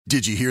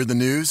Did you hear the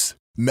news?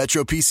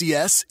 Metro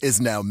PCS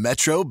is now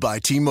Metro by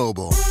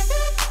T-Mobile.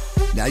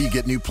 Now you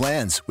get new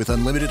plans with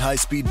unlimited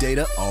high-speed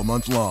data all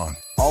month long,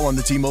 all on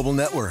the T-Mobile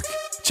network.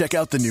 Check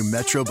out the new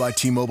Metro by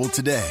T-Mobile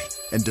today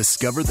and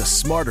discover the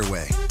smarter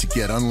way to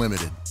get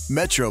unlimited.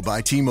 Metro by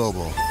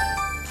T-Mobile.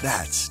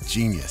 That's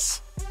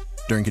genius.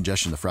 During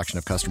congestion, the fraction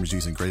of customers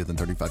using greater than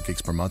 35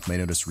 gigs per month may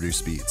notice reduced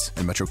speeds,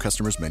 and Metro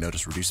customers may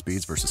notice reduced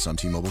speeds versus some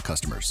T-Mobile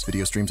customers.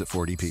 Video streams at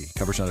 480p.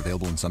 Coverage not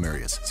available in some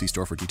areas. See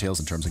store for details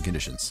and terms and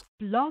conditions.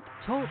 Blog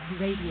Talk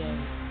Radio.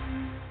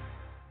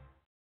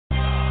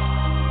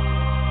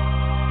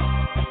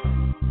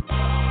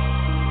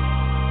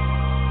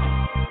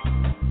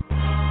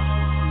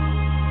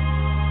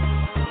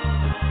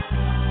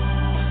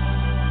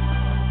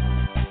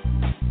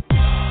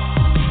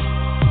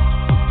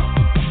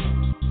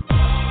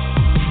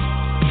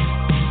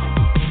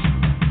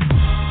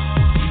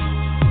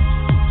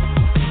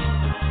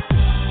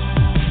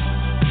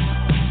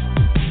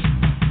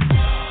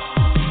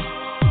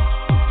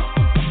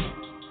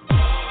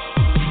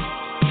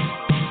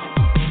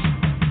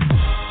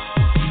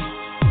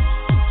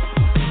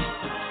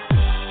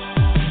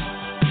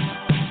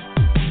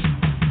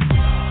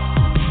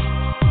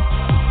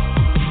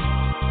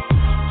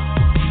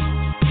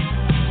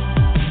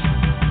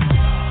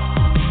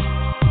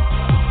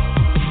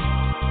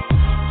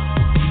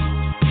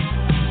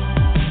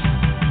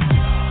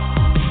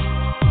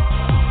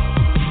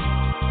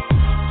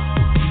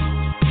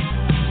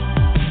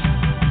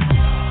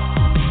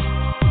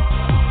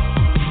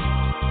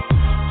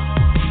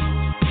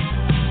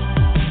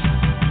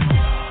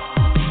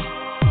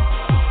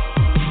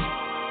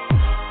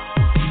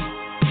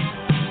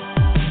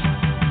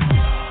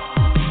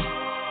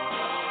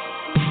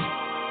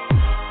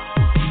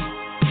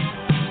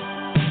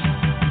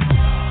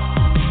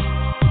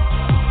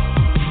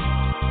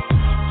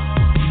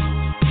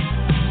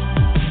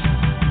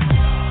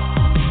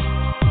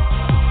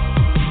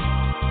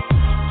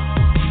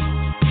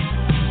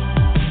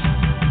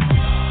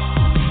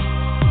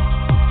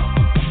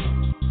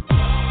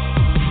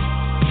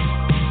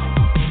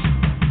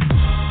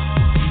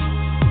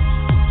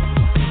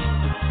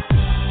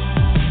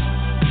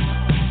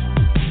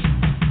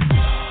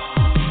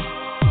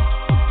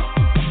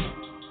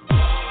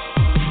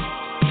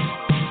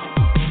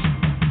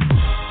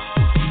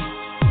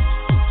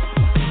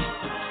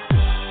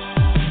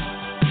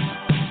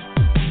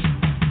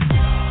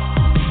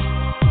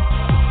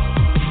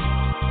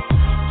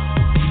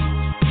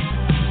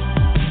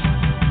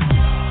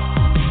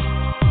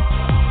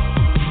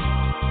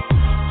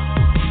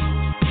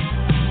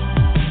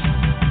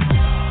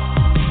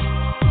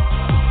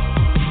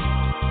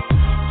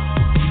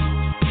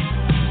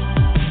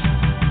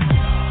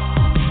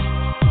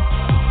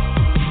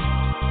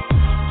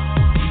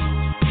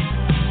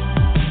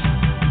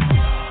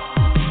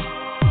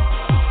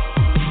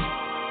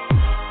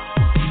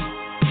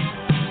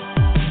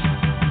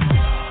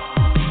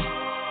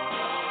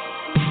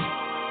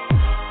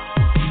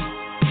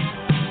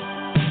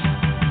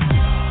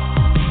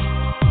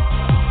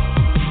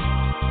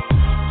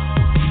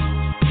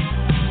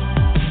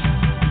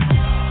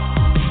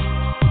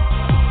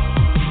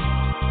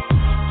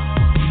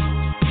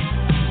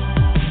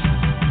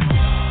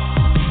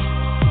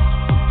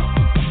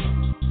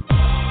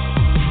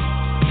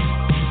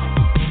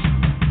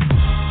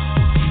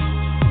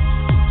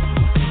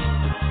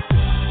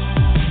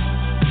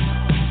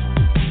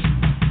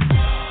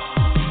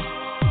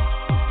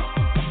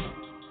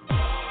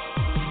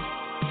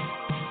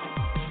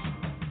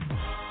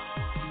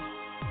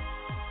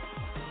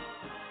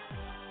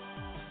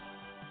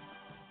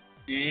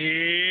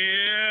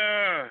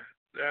 Yeah,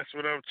 that's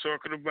what I'm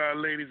talking about,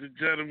 ladies and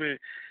gentlemen.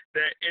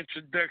 That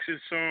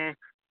introduction song,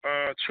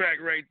 track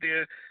right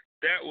there,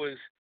 that was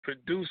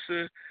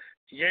producer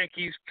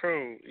Yankees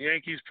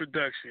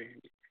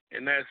Production,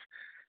 and that's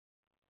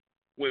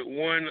with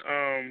one,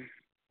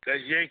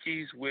 that's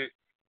Yankees with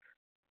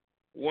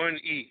one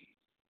E.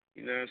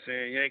 You know what I'm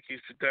saying?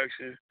 Yankees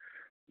Production,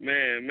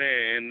 man,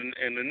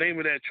 and the name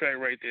of that track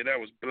right there, that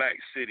was Black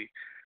City.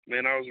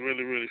 Man, I was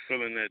really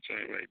feeling that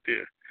joint right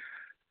there.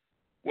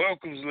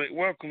 Welcome,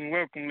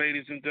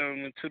 ladies and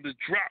gentlemen, to the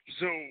Drop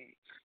Zone.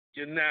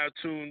 You're now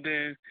tuned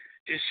in.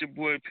 It's your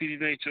boy, P.D.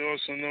 Nature,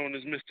 also known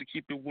as Mr.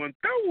 Keep It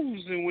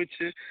 1000 with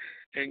you.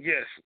 And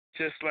yes,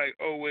 just like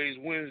always,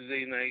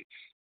 Wednesday night,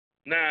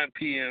 9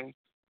 p.m.,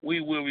 we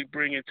will be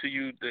bringing to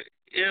you the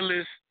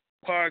illest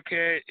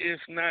podcast, if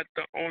not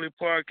the only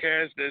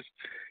podcast that's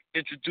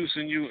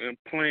introducing you and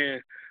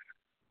playing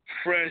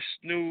fresh,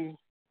 new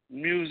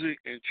music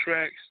and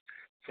tracks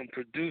from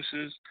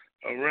producers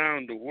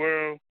around the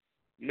world.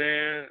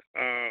 Man,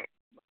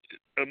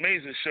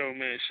 amazing show,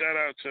 man. Shout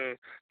out to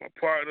my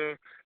partner,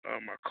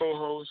 my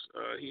co-host.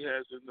 He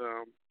hasn't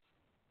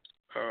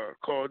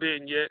called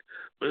in yet,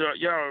 but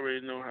y'all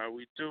already know how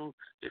we do.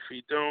 If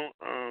he don't,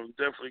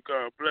 definitely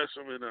God bless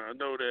him, and I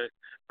know that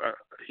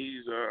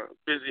he's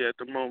busy at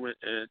the moment,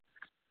 and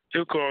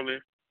he'll call in.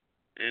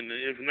 And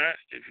if not,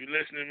 if you're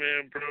listening,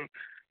 man, bro,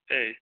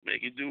 hey,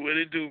 make it do what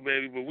it do,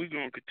 baby. But we're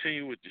going to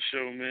continue with the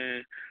show,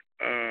 man.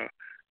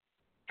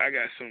 I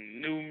got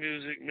some new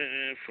music,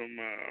 man, from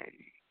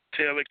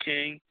Taylor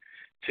King.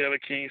 Taylor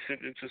King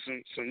sent into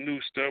some new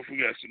stuff. We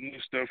got some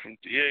new stuff from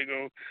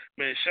Diego.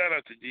 Man, shout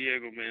out to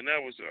Diego, man.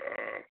 That was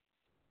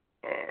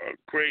a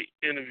great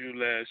interview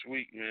last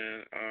week,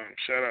 man.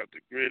 Shout out to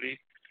Gritty.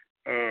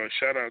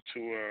 Shout out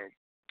to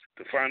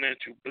the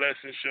Financial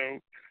Blessing Show.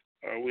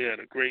 We had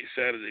a great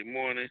Saturday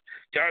morning.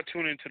 Y'all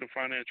tune into the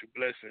Financial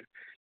Blessing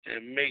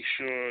and make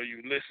sure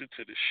you listen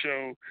to the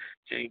show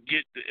and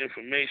get the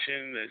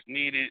information that's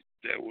needed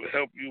that will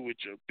help you with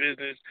your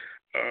business.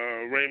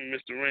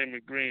 Mr.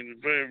 Raymond Green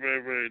is very,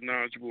 very, very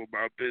knowledgeable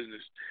about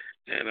business.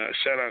 And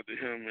shout out to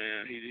him,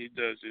 man. He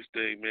does this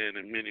thing, man,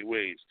 in many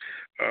ways.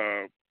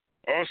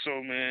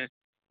 Also, man,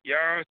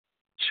 y'all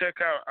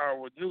check out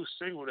our new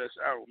single that's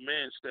out,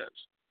 Man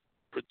Steps,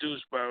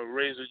 produced by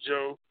Razor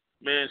Joe,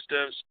 Man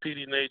Steps,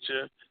 PD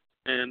Nature,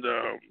 and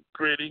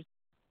Gritty.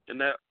 And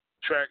that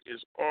track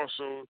is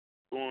also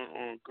going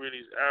on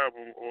Gritty's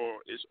album, or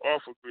it's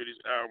off of Gritty's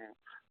album,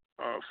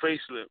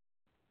 Facelift.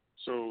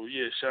 So,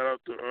 yeah, shout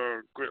out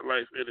to Grit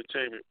Life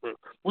Entertainment. But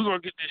we're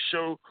going to get this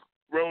show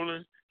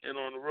rolling, and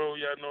on the road,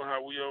 y'all know how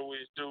we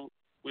always do.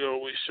 We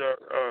always start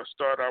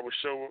our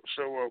show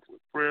off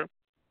with prayer.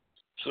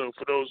 So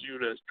for those of you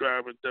that's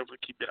driving, definitely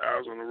keep your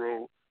eyes on the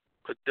road,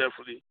 but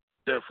definitely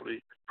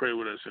pray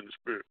with us in the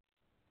spirit.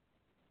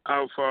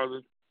 Our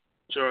Father,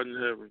 which art in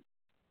heaven,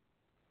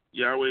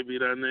 Yahweh be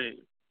thy name,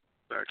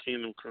 thy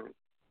kingdom come.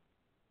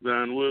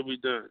 Thine will be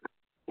done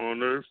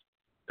on earth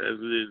as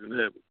it is in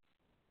heaven.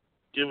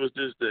 Give us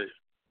this day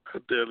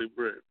our daily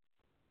bread,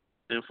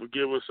 and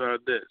forgive us our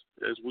debts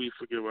as we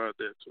forgive our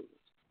debtors.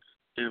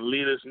 And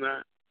lead us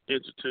not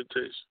into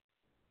temptation,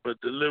 but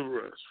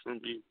deliver us from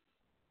evil.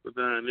 For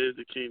thine is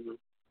the kingdom,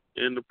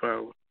 and the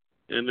power,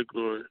 and the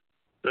glory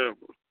forever.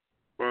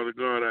 Father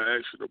God, I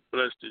ask you to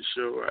bless this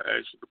show. I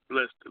ask you to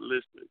bless the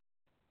listeners.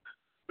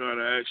 God,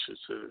 I ask you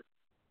to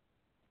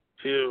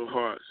heal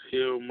hearts,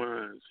 heal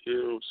minds,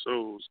 heal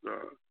souls,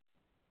 God.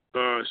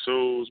 God,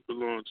 souls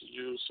belong to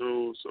you.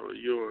 Souls are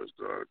yours,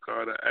 God.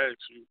 God, I ask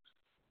you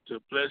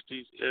to bless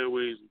these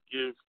airways and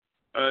give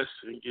us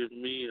and give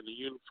me and the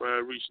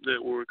Unified Reach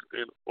Network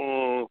and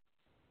all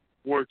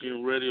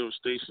working radio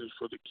stations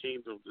for the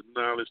kingdom the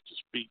knowledge to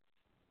speak.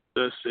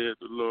 Thus saith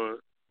the Lord,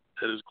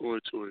 that is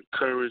going to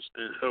encourage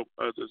and help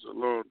others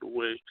along the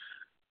way.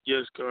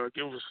 Yes, God,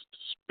 give us the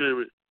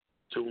spirit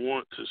to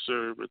want to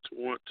serve and to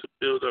want to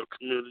build up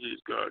communities,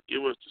 God.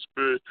 Give us the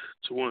spirit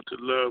to want to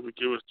love and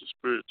give us the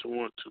spirit to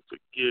want to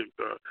forgive,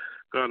 God.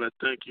 God, I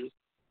thank you.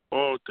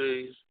 All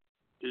things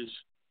is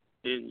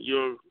in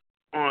your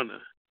honor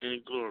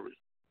and glory.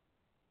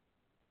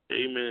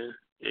 Amen,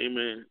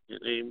 amen, and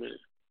amen.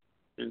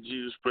 In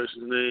Jesus' precious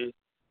name,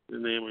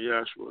 in the name of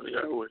Yahshua,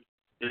 Yahweh.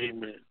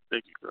 Amen.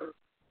 Thank you, God.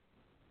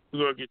 We're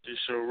going to get this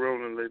show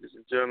rolling, ladies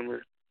and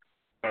gentlemen.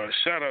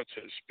 Shout out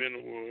to the Spin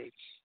Awards.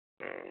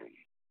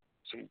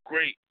 Some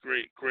great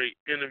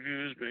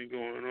interviews been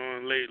going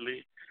on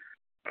lately.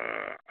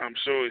 I'm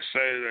so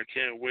excited. I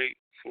can't wait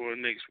for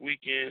next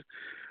weekend.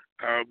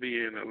 I'll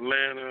be in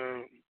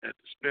Atlanta at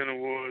the Spin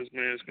Awards.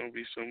 Man, it's going to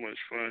be so much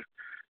fun.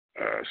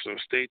 So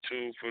stay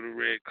tuned for the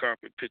red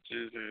carpet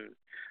pictures and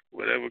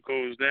whatever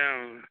goes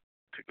down.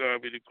 To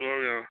God be the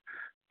glory.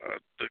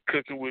 The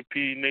Cooking with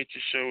P Nature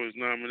show is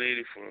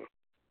nominated for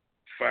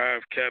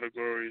 5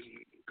 categories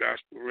in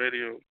gospel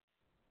radio.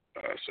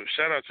 So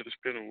shout out to the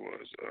Spin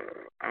Awards.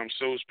 I'm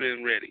so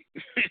spin ready.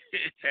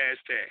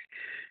 Hashtag.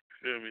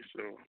 Feel me?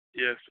 So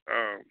yes.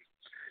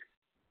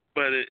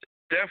 But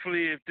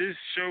definitely, if this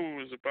show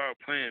was about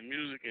playing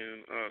music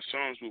and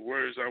songs with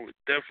words, I would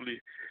definitely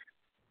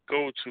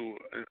go to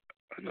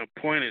an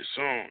appointed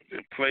song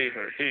and play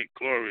her hit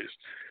 "Glorious."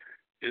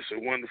 It's a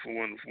wonderful,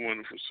 wonderful,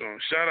 wonderful song.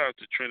 Shout out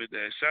to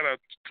Trinidad. Shout out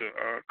to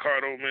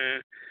Cardo,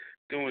 man,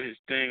 doing his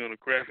thing on the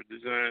graphic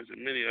designs and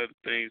many other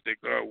things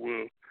that God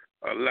will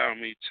allow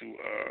me to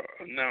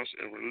announce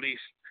and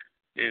release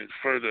in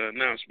further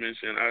announcements.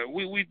 And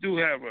we do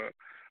have a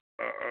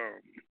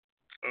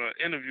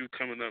interview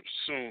coming up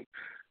soon,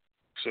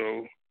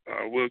 so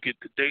we'll get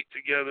the date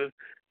together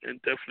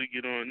and definitely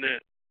get on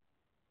that.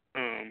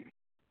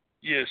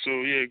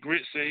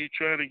 Grit said he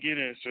trying to get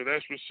in, so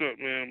that's what's up,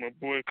 man. My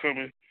boy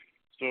coming.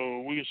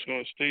 So we're just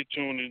going to stay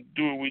tuned and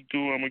do what we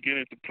do. I'm going to get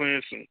into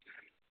playing some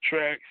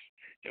tracks,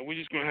 and we're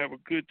just going to have a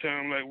good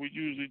time like we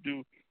usually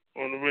do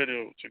on the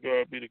radio. To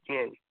God be the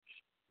glory.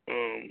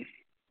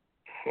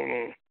 Hold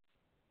on.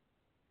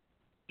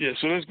 Yeah,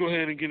 so let's go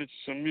ahead and get into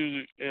some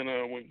music, and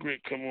when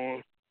Grit come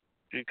on,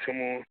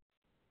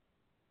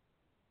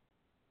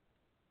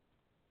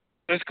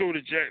 Let's go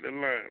to Jack the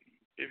Line.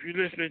 If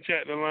you're listening to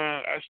Jack the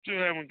Line, I still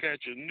haven't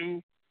got your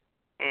new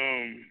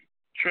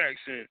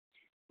tracks in.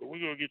 But we're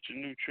going to get your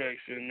new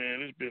tracks in,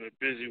 man. It's been a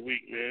busy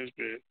week, man. It's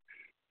been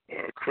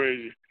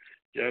crazy.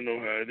 Y'all know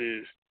how it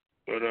is.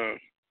 But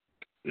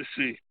let's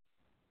see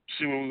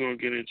what we're going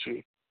to get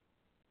into.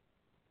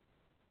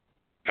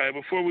 All right,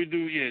 before we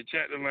do,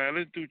 Jack the Line,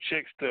 let's do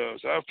Check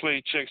Stubs. I've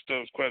played Check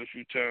Stubs quite a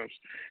few times.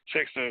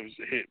 Check Stubs is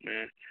a hit,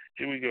 man.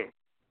 Here we go.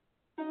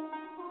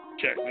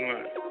 Jack the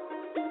Line.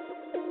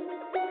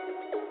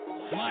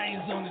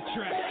 Lions on the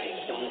track.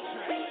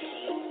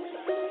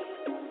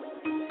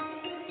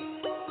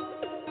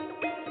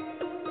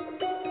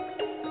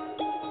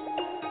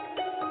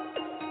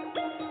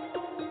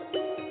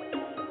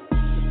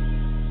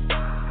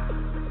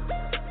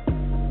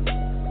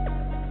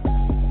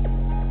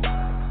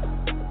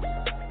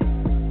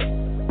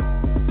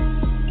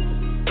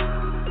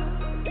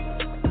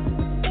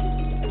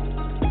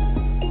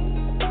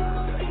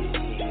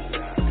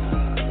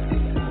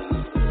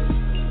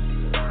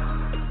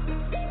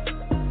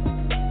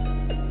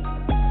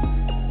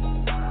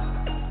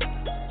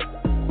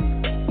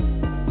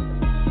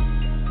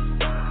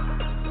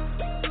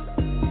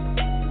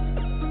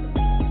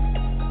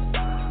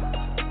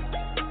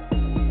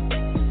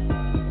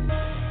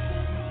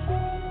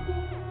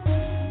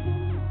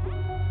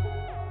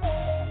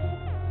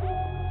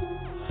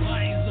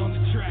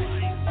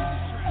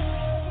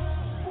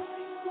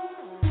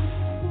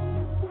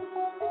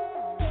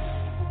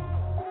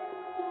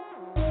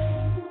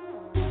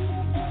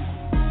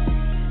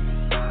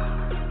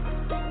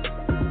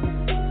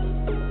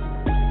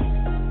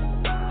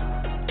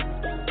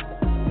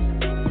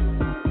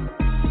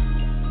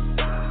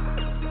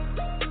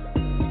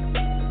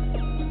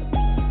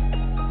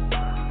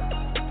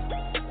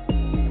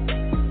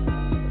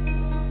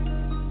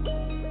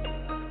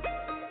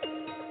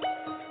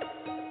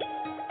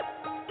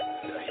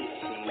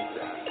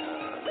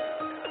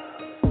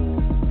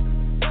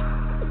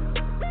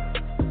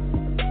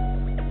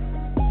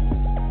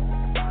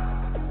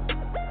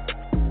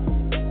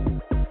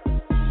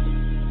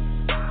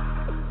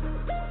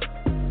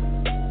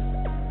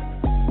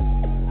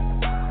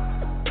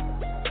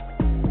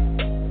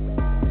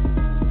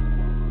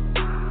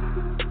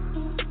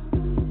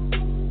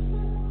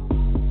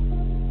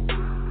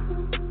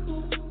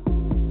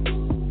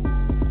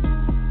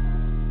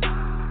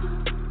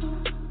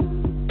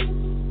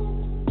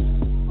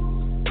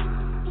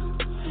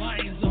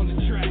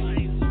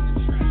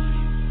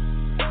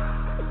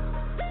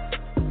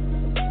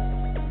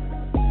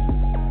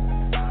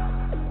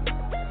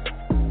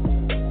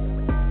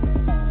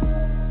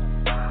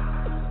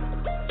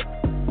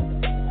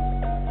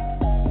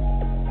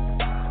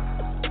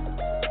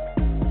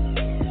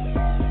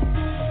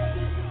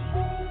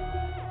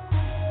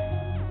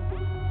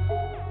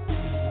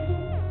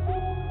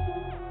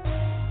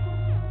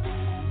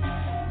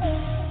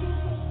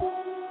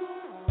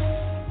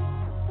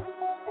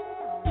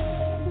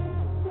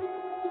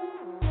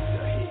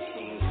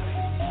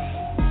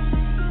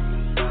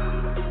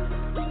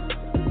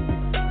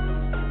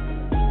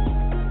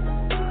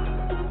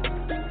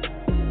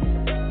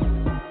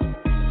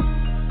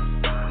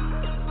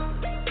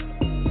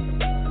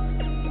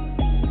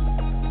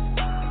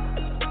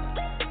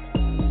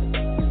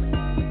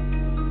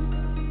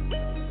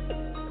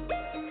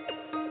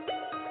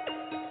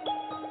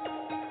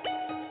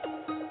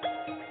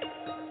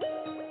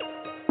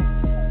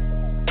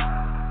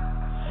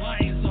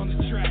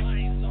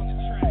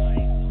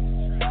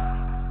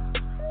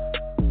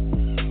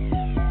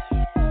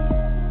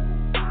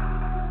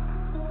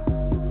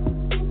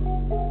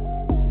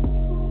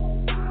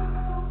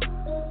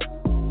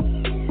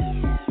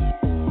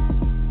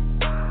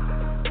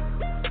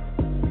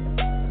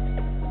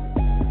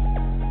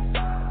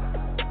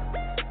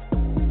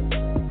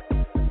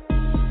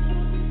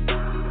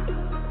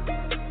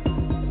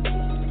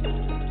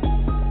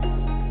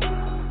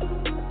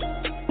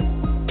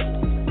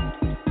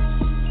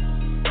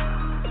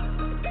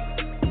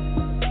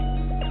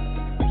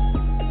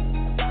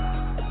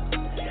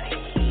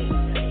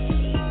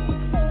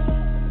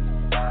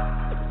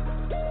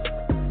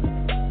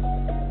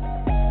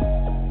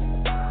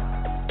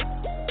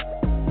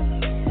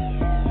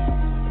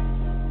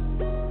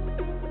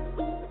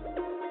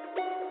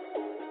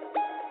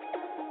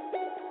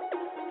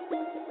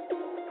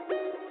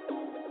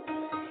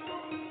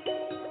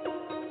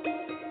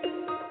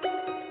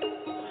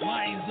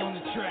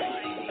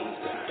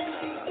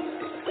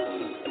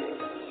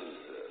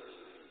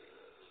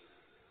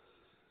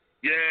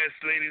 Yes,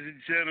 ladies and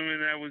gentlemen,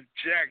 that was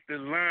Jack the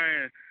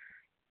Lion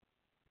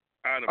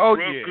out of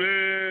Yeah.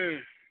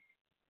 Brooklyn.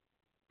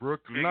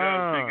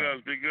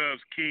 Brooklyn. Big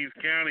ups, Kings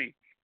County.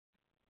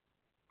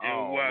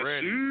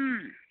 Already.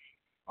 Yeah,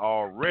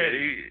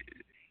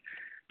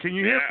 Can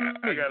you hear me?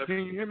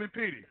 Can you hear me,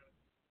 Petey?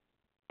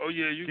 Oh,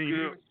 yeah, you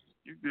good.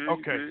 You good.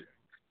 Okay. You good.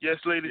 Yes,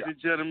 ladies and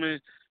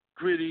gentlemen,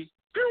 Gritty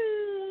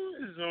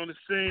is on the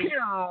scene.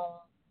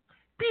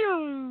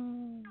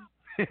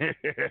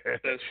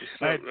 That's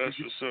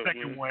what's up.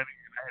 Second one in.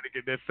 I had to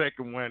get that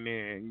second one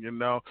in, you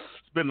know.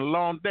 It's been a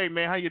long day,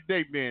 man. How your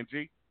day been,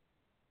 G?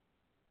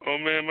 Oh,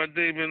 man, my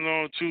day been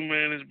long, too,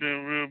 man. It's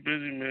been real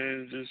busy,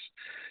 man. Just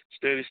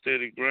steady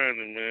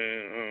grinding,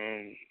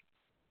 man.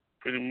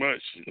 Pretty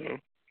much, you know.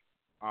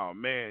 Oh,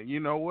 man. You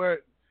know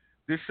what?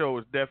 This show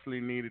is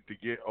definitely needed to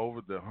get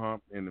over the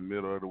hump in the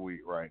middle of the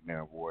week right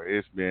now, boy.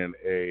 It's been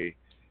a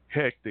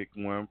hectic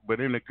one, but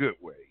in a good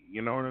way.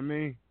 You know what I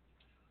mean?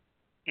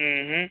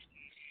 Mm-hmm.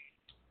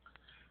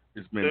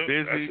 It's been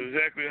busy. That's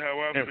exactly how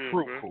I and feel,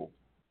 fruitful.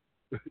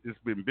 It's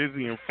been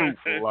busy and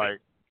fruitful.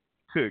 Like,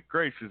 Good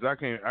gracious, I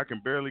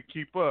can barely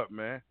keep up,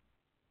 man.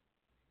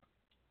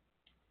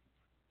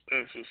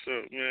 That's what's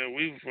up, man.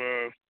 We've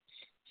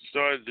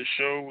started the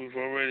show. We've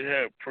already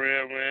had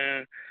prayer,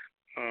 man.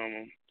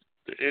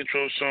 The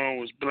intro song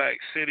was Black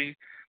City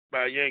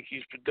by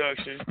Yankees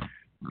Production.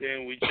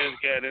 Then we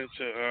just got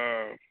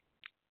into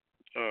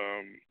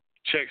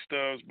Check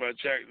Stubs by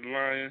Jack the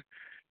Lion.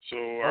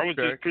 So I was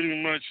just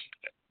pretty much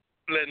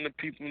letting the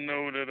people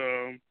know that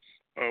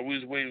we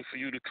was waiting for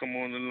you to come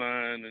on the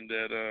line, and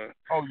that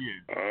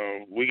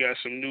we got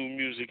some new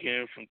music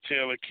in from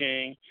Taylor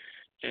King,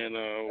 and we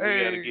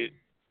gotta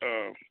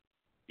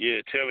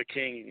get Taylor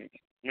King.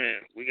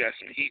 Man, we got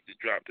some heat to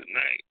drop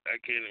tonight. I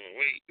can't even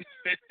wait.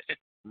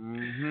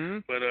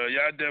 But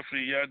y'all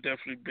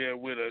definitely bear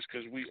with us,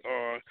 because we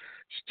are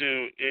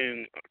still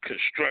in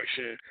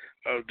construction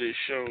of this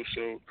show.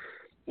 So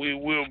we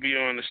will be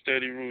on a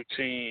steady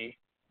routine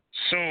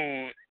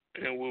soon,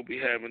 and we'll be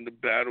having the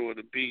Battle of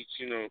the Beats.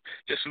 You know,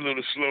 it's a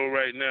little slow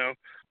right now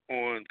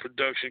on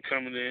production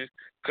coming in,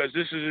 because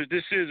this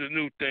is a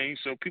new thing,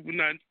 so people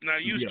not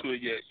used to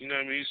it yet. You know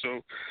what I mean?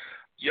 So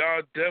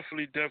y'all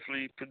definitely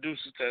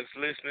producers that's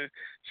listening,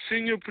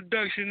 send your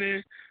production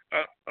in.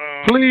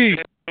 Please.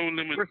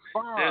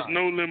 There's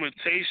no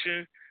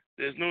limitation.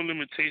 There's no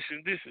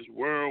limitation. This is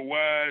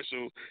worldwide.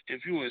 So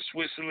if you're in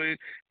Switzerland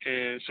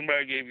and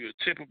somebody gave you a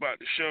tip about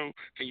the show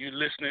and you're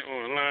listening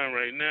online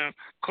right now,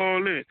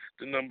 call in.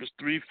 The number's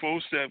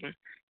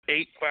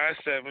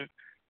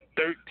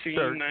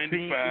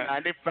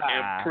 347-857-1395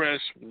 and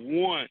press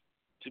 1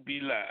 to be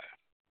live.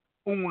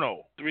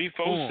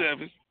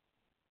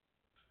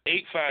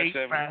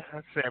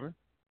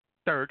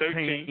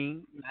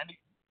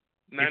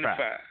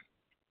 347-857-1395.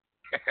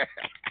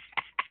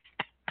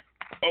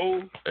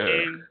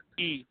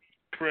 O-N-E.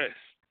 Press.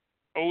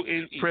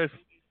 O-N-E. Press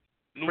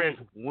 1. To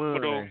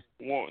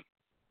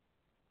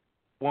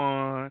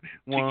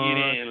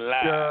get in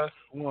live. Just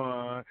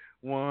one.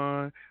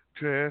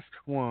 Press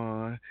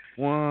 1.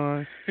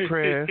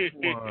 Press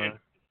 1.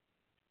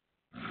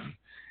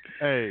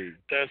 Hey.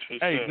 That's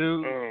what's up.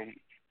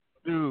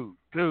 Dude.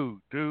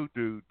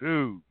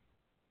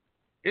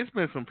 It's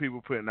been some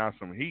people putting out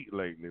some heat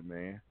lately,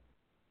 man.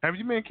 Have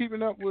you been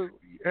keeping up with?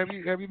 Have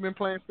you been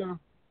playing stuff?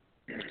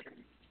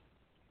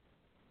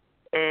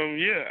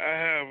 Yeah, I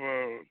have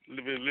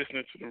been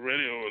listening to the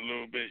radio a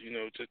little bit, you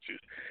know, just to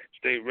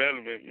stay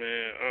relevant,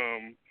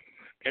 man.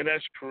 And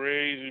that's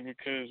crazy,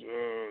 because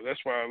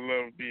that's why I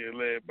love being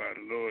led by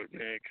the Lord,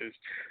 man, because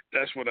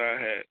that's what I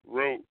had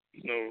wrote.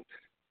 You know,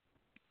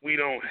 we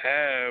don't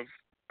have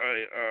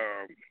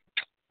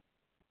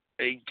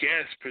a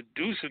guest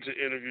producer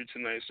to interview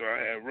tonight, so I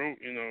had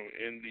wrote, you know,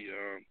 in the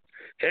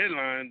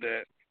headline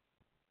that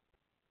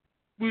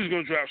we was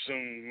going to drop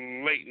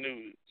some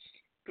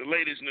the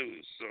latest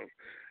news. So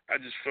I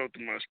just felt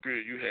in my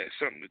spirit you had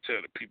something to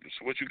tell the people.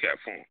 So what you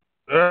got for them?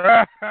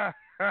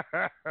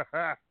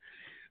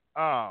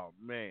 Oh,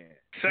 man.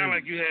 Sound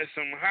like you had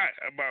something hot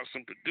about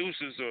some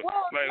producers, or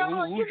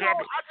who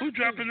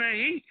dropping that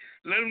heat?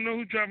 Let them know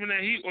who dropping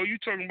that heat, or you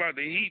talking about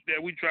the heat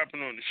that we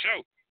dropping on the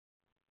show?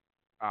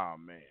 Oh,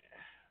 man.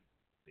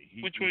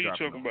 Which one you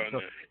talking about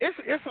now?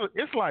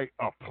 It's like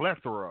a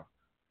plethora.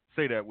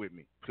 Say that with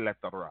me.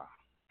 Plethora.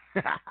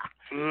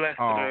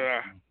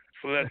 Plethora.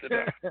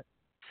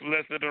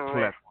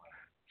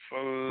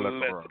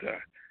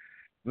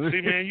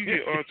 See, man, you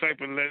get all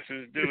type of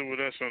lessons dealing with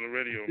us on the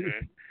radio,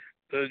 man.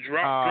 The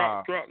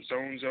drop,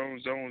 zone.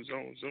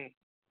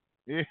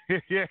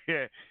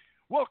 Yeah.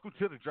 Welcome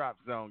to the Drop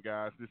Zone,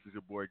 guys. This is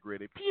your boy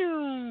Gritty.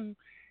 Pew!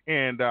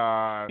 And,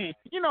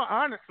 you know,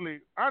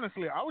 honestly, I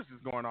was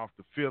just going off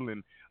the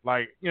feeling.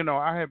 Like, you know,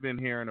 I have been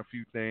hearing a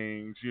few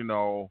things, you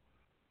know,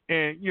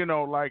 and, you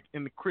know, like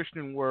in the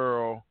Christian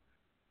world,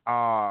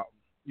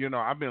 you know,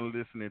 I've been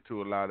listening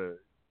to a lot of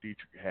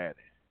Dietrich Haddon.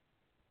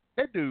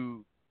 That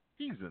dude,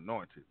 he's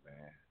anointed,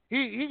 man.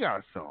 He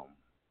got some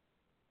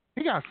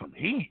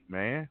heat,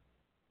 man.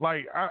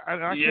 Like,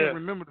 I can't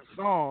remember the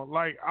song.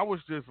 Like, I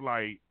was just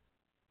like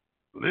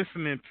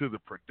listening to the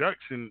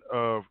production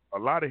of a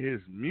lot of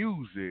his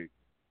music.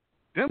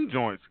 Them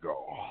joints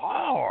go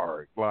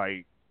hard,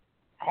 like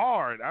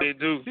hard. They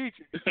do.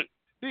 Dietrich,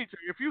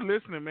 if you're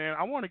listening, man,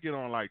 I want to get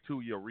on like 2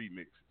 of your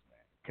remixes,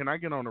 man. Can I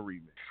get on a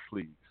remix,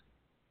 please?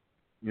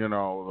 You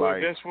know, well,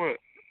 like. Guess what?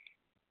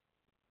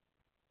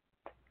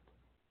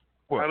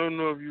 I don't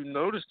know if you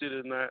noticed it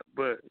or not,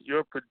 but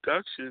your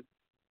production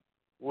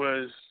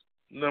was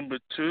number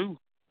 2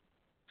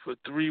 for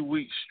 3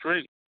 weeks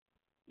straight,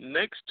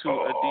 next to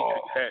a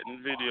Dietrich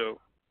Haddon video.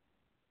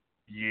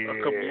 Yeah.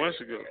 A couple months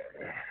ago.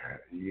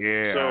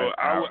 Yeah. So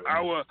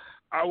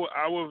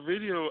our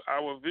video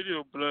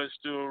Blood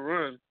Still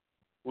Run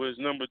was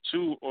number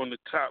 2 on the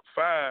top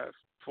 5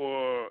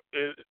 for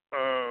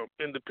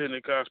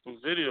independent gospel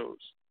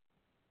videos.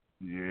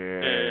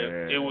 Yeah.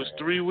 And it was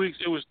 3 weeks.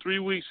 It was 3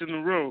 weeks in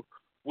a row.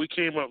 We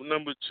came up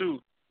number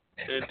 2,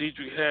 and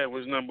Dietrich Haddon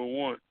was number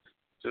 1.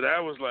 So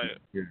that was like,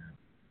 you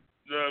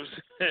know what I'm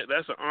saying?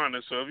 That's an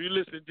honor. So if you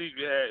listen to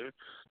Dietrich Haddon,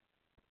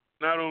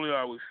 not only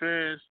are we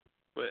fans,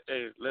 but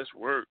hey, let's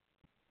work.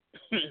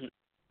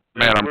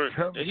 Man, I'm Word.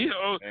 telling And you,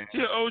 man. he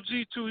an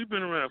OG too. He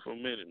been around for a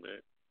minute,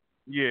 man.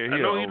 Yeah, I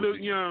know he OG. look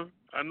young.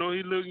 I know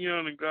he look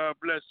young, and God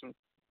bless him.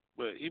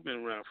 But he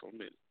been around for a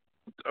minute.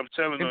 I'm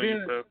telling And on you,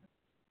 then, bro.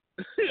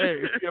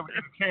 hey, if you ever get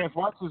a chance,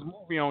 watch his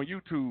movie on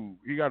YouTube.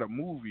 He got a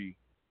movie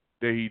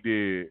that he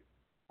did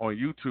on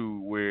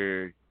YouTube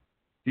where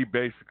he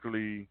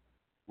basically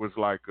was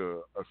like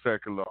a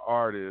secular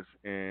artist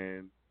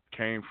and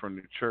came from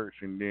the church,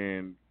 and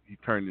then he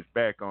turned his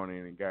back on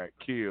it and got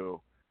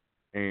killed,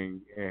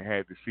 and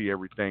had to see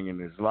everything in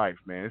his life.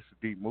 Man, it's a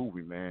deep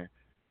movie, man.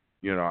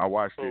 You know, I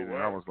watched it and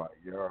I was like,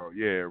 yo,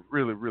 yeah,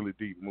 really, really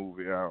deep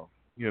movie. I'm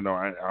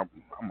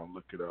gonna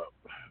look it up,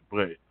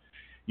 but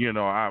you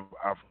know, I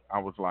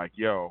was like,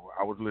 yo,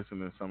 I was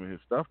listening to some of his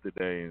stuff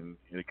today, and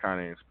it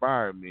kind of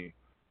inspired me,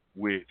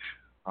 which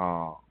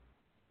I'm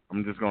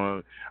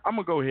gonna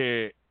go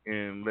ahead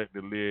and let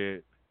the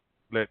lid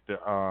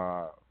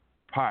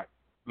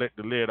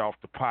off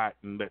the pot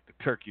and let the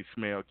turkey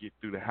smell get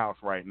through the house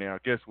right now.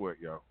 Guess what,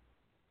 yo?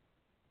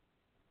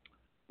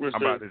 I'm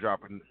about to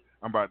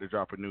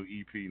drop a new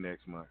EP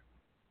next month.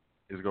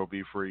 It's gonna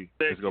be free.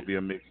 It's gonna be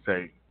a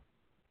mixtape,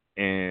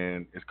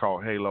 and it's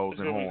called Halos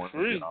and Horns.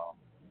 Y'all.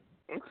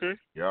 Okay.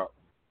 Yep.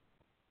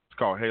 It's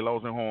called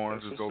Halos and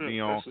Horns. It's gonna be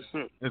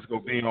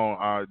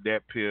on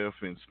Dat Piff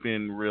and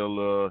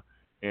Spinrilla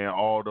and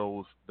all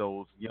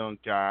those young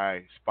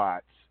guy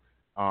spots.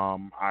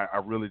 I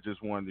really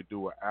just wanted to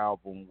do an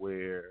album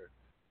where,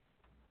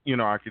 you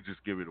know, I could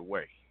just give it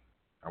away.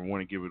 I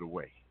want to give it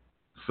away.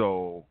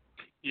 So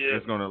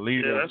it's gonna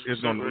lead up. It's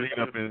gonna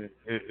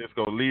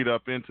lead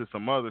up into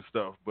some other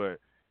stuff. But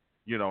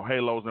you know,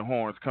 Halos and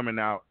Horns coming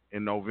out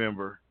in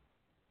November.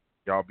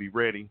 Y'all be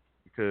ready,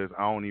 because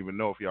I don't even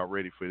know if y'all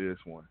ready for this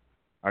one.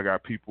 I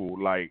got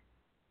people like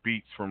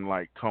beats from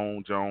like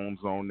Tone Jones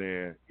on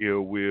there,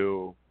 Ill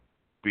Will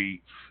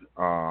beats.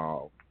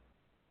 I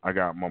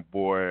got my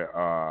boy.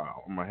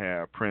 I'm gonna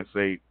have Prince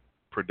 8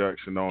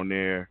 production on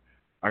there.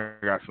 I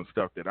got some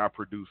stuff that I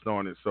produced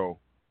on it. So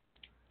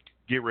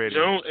get ready.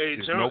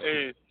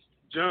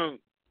 John.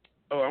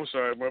 Oh, I'm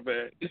sorry, my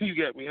bad. You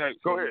got me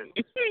hyped. Go ahead.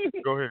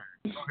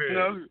 I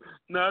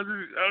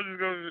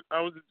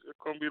was just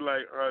gonna be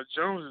like,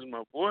 Jones is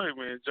my boy,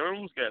 man.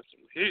 Jones got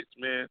some hits,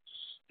 man.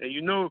 And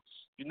you know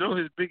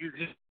his biggest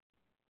hit.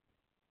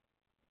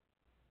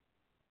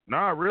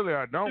 Nah, really,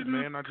 I don't,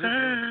 man.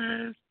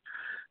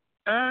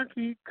 I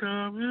keep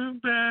coming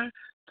back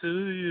to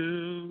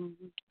you.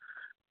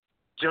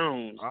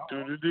 Jones.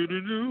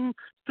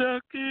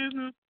 Stuck in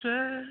the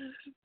past.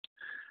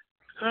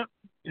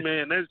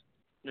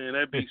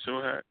 That beat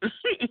so hot.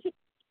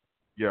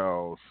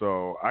 Yo,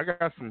 so I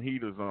got some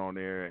heaters on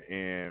there,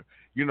 and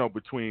you know,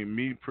 between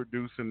me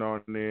producing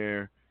on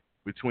there,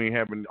 between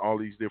having all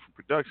these different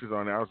productions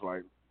on there, I was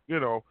like, you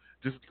know,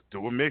 just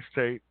do a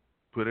mixtape,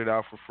 put it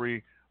out for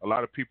free. A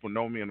lot of people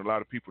know me, and a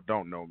lot of people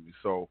don't know me.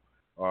 So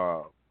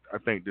I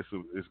think this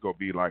is gonna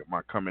be like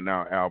my coming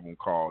out album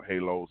called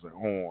Halos and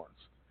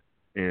Horns,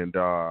 and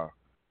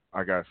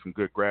I got some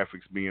good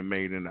graphics being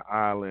made in the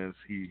islands.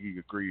 He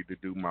agreed to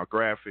do my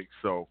graphics,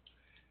 so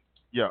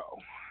yo,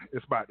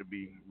 it's about to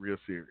be real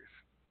serious.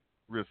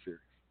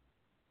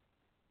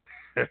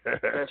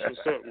 That's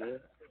what's up, man.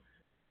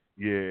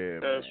 Yeah,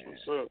 that's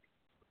what's up.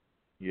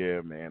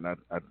 Yeah, man. I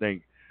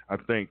think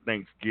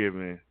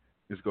Thanksgiving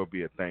is gonna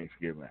be a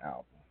Thanksgiving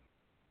album.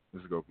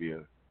 This is gonna be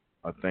a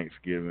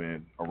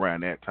Thanksgiving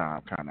around that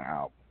time kind of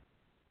album.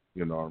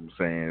 You know what I'm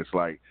saying? It's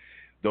like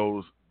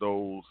those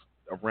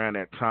around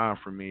that time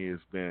for me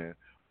has been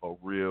a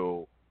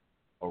real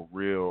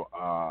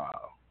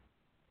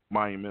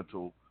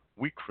monumental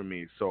week for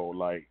me. So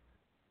like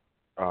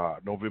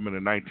November the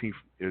 19th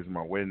is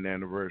my wedding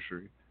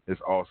anniversary.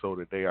 It's also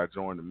the day I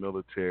joined the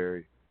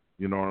military.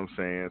 You know what I'm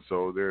saying?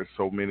 So there's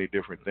so many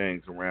different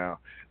things around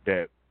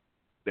that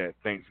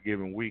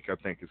Thanksgiving week. I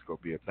think it's gonna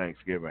be a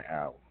Thanksgiving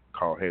album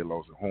called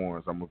Halos and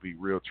Horns. I'm gonna be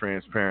real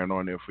transparent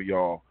on there for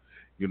y'all.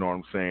 You know what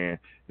I'm saying?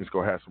 It's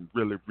gonna have some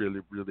really,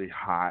 really, really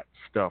hot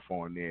stuff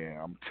on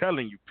there. I'm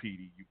telling you,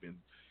 Petey, you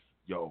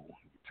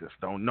just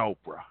don't know,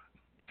 bro.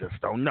 That's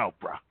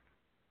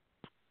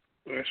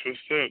what's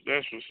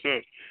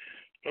up.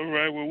 All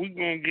right, well, we're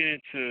going to get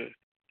into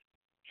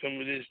some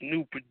of this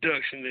new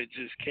production that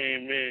just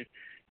came in,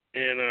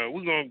 and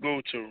we're going to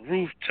go to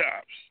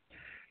Rooftops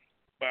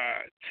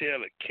by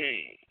Taylor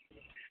King.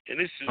 And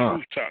this is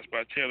Rooftops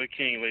by Taylor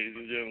King, ladies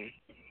and gentlemen.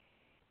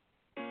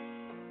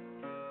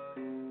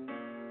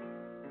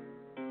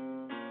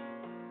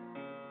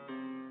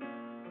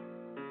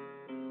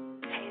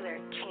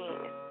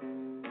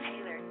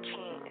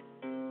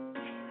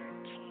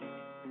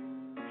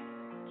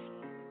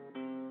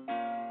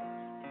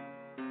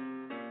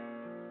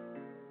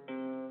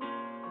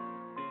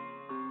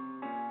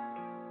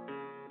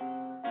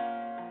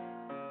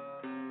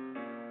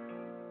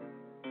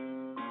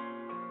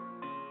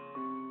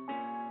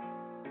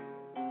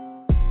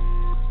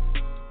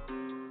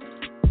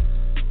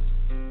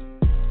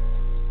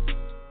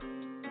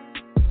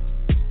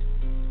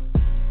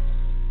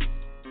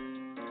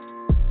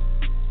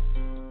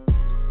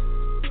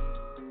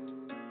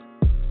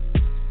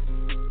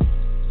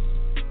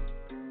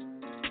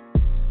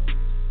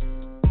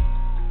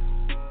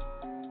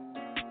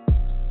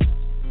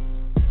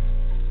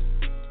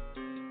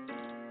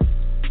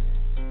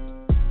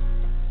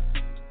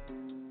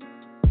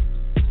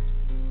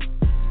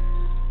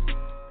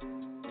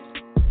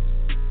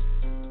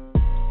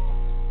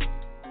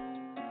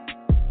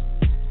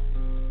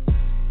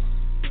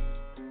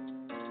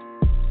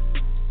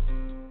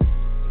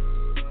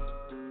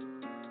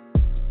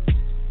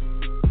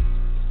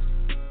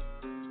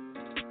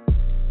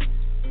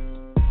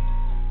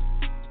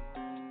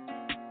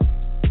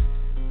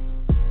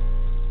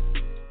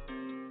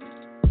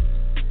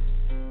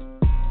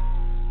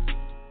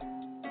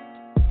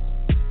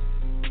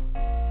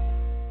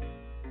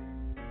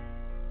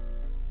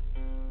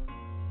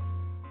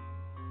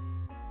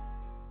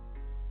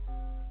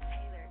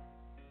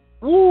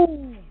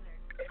 Woo!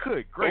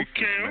 Good gracious,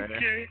 man.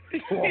 Okay.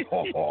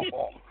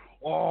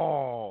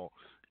 On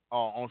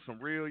some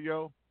real,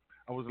 yo.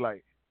 I was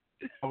like,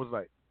 you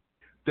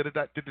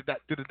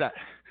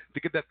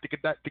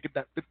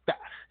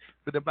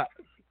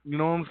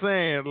know what I'm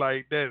saying?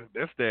 Like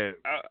that's that.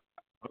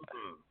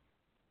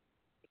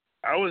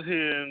 I was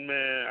hearing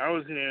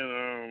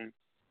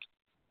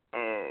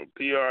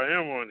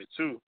PRM on it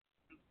too.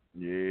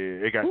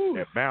 Yeah, it got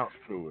that bounce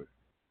to it.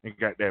 It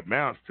got that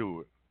bounce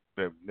to it.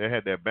 They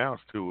had that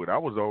bounce to it. I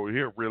was over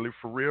here really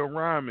for real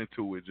rhyming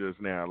to it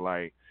just now.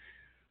 Like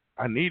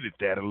I needed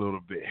that a little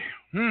bit.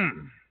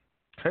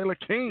 Taylor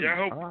King.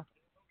 Yeah,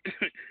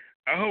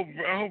 I hope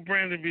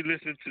Brandon be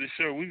listening to the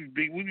show. We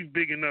be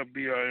bigging up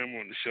BRM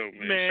on the show,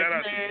 man. Shout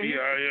out to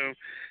BRM.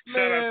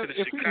 Shout out to the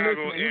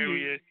Chicago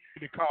area.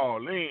 To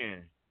call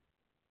in.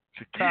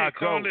 Chicago. Yeah,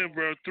 call in,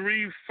 bro.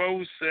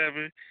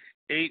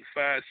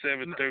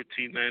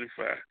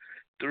 347-857-1395.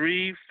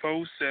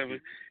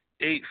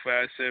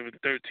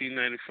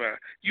 347-857-1395.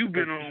 You've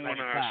been on one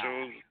of our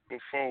shows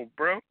before,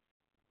 bro.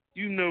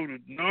 You know the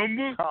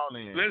number. Call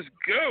in. Let's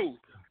go.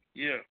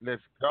 Yeah.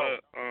 Let's go.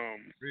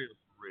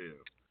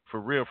 For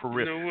real.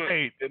 You know what?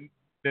 Hey,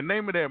 the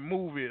name of that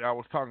movie I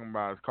was talking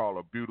about is called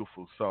A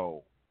Beautiful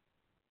Soul.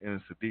 And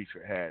it's a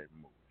Dietrich Haddon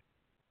movie.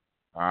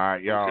 All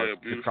right, y'all. Okay,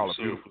 it's called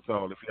A Beautiful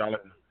Soul. If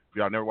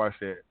y'all never watched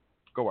that,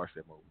 go watch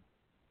that movie.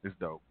 It's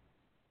dope.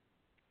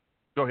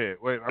 Go ahead.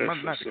 Wait,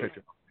 I'm not to cut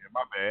you off.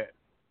 My bad.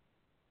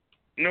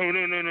 No.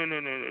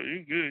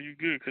 You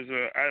good? Because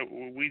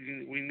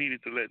we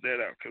needed to let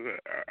that out because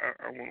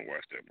I want to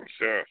watch that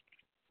myself.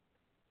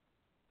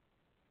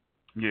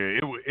 Yeah,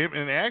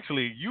 and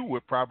actually, you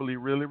would probably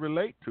really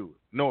relate to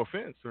it. No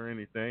offense or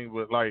anything,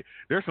 but like,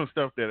 there's some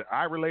stuff that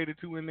I related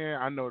to in there.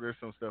 I know there's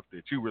some stuff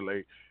that you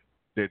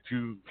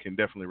can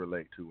definitely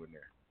relate to in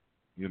there.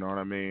 You know what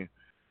I mean?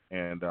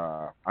 And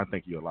I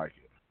think you'll like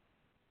it.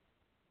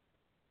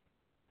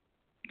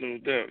 No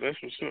doubt.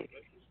 That's what's up.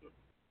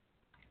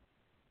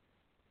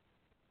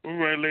 All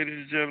right, ladies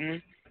and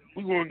gentlemen,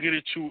 we're going to get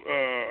into,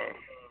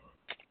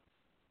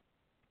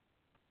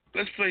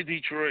 let's play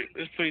Detroit.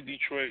 This is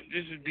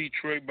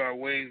Detroit by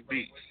Wave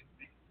Beats.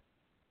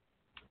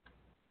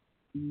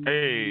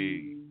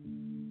 Hey.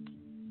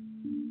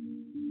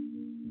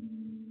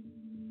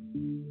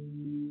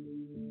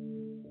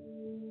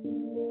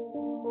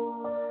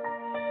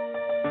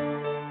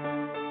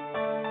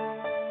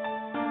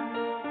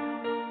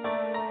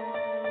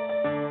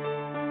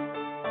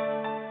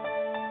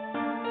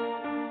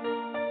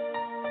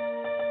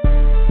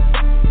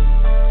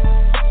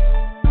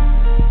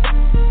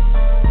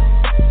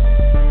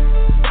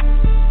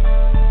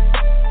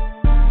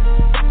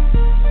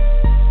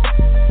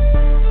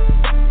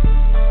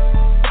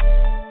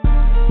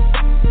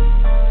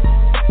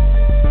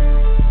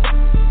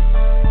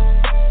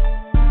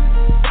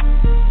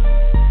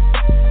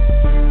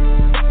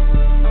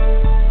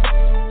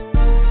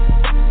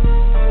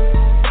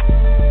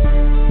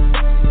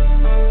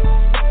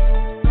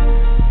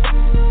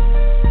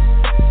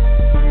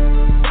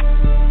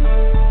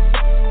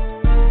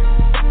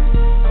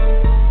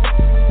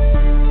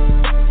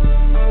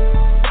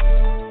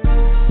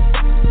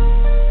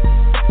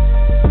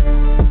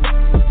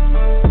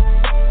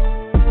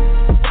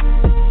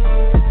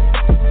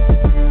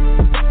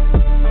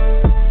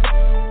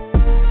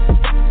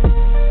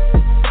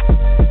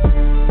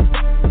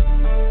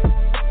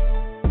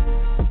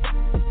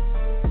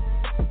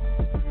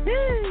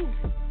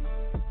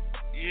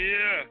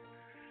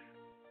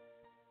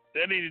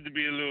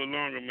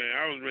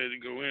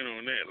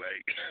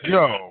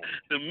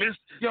 The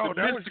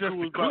mystical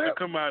was about to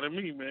come out of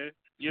me, man.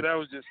 Yeah, that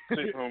was just a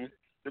clip, homie.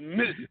 The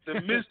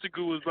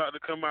mystical was about to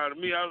come out of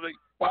me. I was like,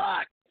 what?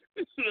 I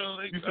was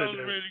ready to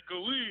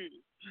go in.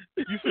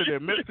 You said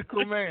that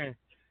mystical, man.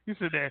 You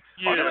said that.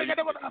 Yeah.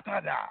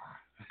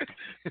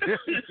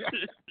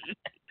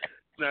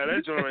 Nah,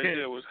 that joint right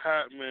there was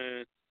hot,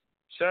 man.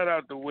 Shout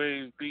out to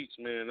Wave Beats,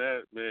 man.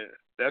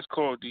 That's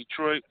called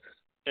Detroit.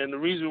 And the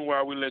reason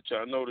why we let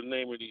y'all know the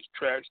name of these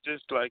tracks,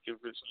 just like if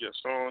it's your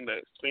song,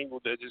 that single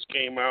that just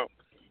came out,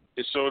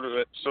 is so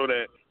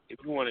that if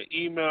you want to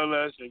email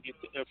us and get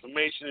the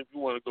information, if you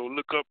want to go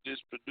look up this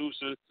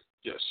producer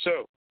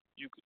yourself,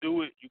 you could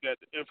do it. You got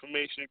the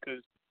information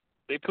because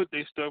they put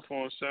their stuff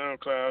on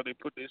SoundCloud. They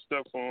put their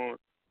stuff on,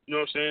 you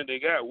know what I'm saying? They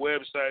got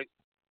websites,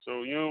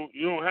 so you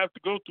don't have to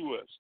go through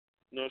us.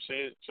 You know what I'm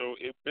saying? So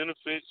it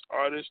benefits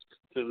artists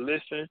to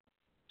listen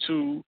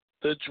to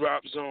the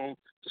Drop Zone,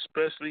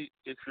 especially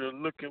if you're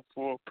looking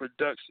for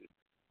production.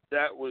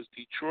 That was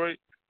Detroit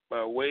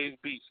by Wave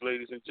Beats,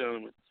 ladies and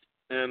gentlemen.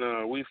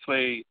 And we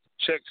played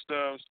Check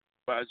Stubs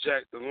by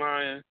Jack the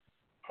Lion.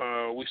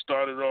 We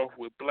started off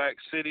with Black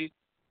City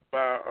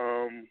by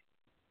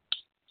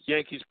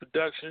Yankees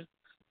Production.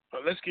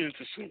 Let's get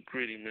into some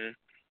Gritty, man.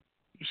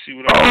 You see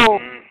what I'm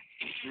doing?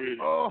 Gritty.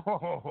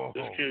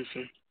 Let's get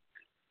some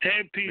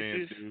Head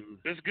Pieces. Man,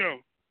 let's go.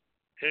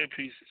 Head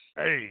Pieces.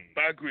 Hey.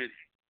 By Gritty.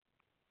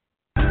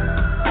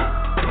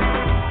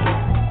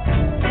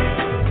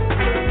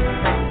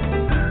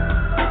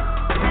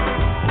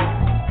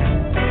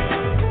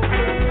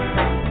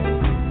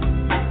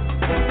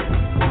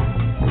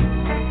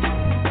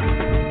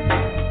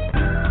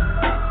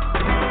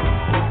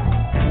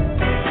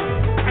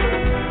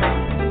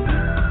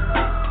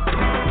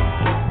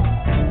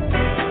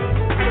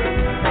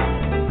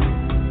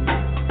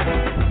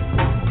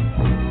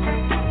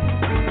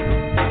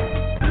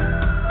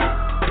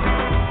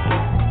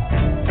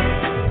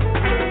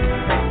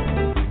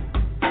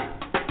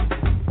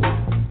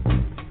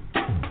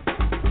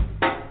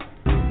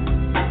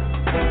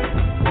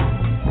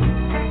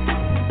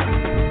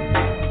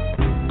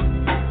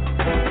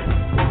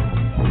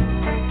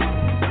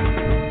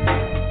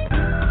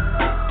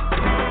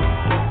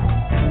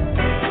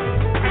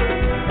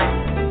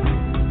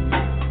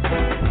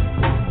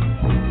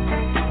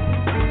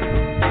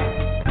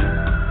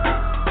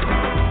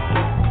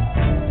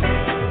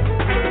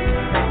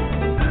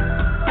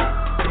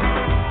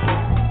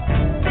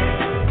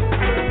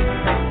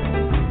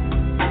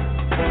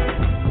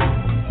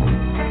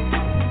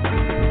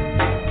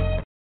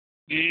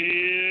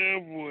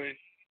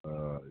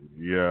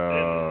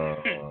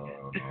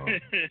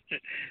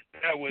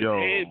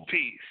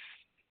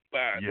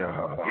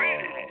 Yeah.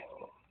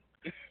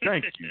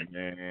 Thank you,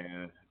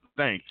 man.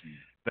 Thank you.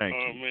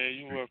 Oh, man,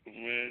 you're welcome,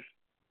 man.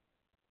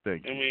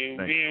 Thank you. I mean,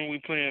 Thank being we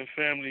playing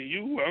family,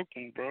 you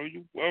welcome, bro.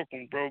 You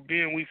welcome, bro.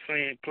 Being we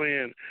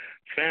playing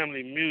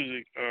family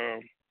music,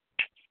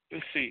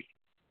 let's see.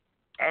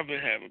 I've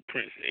been having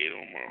Prince 8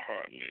 on my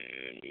heart,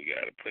 man. We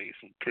gotta play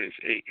some Prince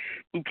 8.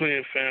 We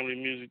playing family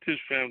music. This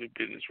family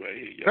business right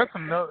here, y'all.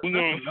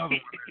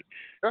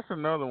 That's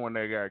another one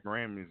that got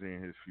Grammys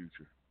in his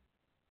future.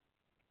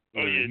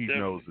 Oh yeah, he definitely.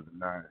 knows it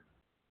tonight.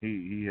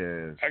 He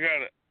has. I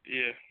gotta,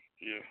 yeah.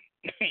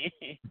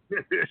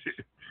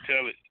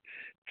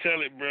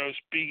 Tell it, bro.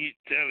 Speak it.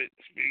 Tell it.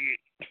 Speak it.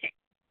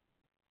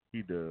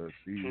 He does.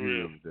 He For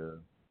real. really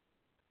does.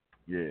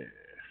 Yeah.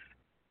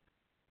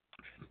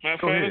 Matter of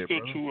fact, let's go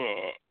to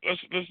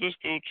let's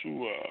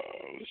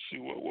see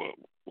what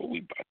we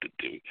about to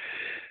do.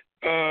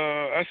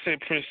 I said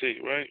Prince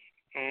 8, right?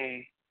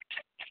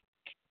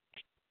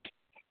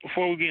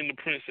 Before we get into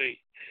Prince 8,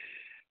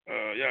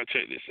 y'all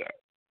check this out.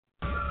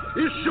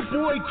 It's your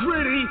boy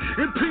Gritty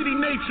and PD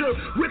Nature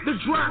with the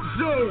Drop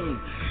Zone.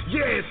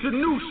 Yeah, it's a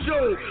new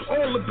show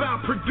all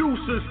about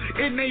producers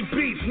and they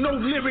beats, no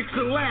lyrics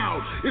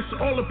allowed. It's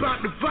all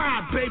about the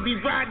vibe, baby.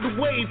 Ride the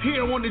wave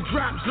here on the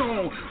Drop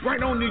Zone,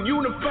 right on the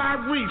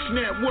Unified Reach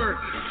Network.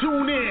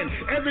 Tune in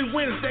every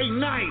Wednesday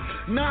night,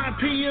 9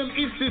 p.m.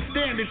 Eastern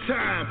Standard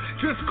Time.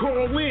 Just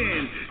call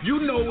in. You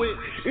know it.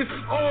 It's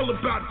all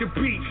about the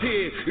beats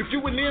here. If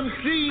you an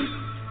MC,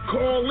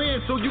 call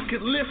in so you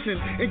can listen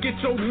and get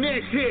your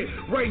next hit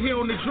right here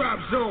on the Drop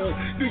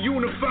Zone, the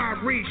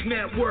Unified Reach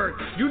Network.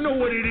 You know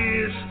what it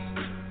is.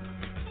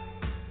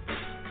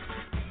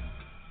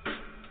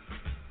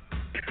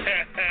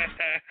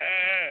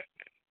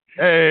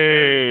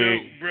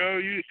 Hey, bro,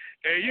 you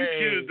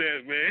killed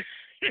that, man.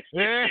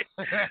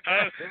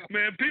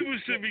 Man, people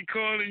should be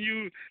calling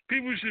you.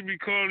 People should be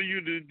calling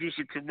you to do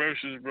some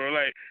commercials, bro.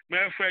 Like,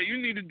 matter of fact, you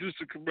need to do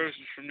some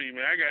commercials for me,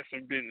 man. I got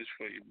some business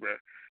for you, bro.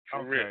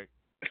 For real.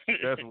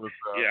 That's what's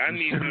up. Yeah, I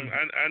need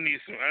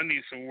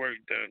some work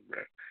done,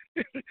 bro.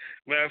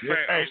 Matter of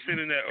fact, I'm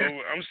sending that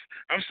over.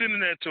 I'm sending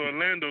that to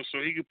Orlando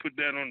so he could put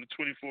that on the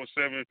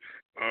 24/7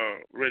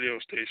 radio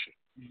station.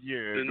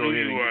 Yeah, the new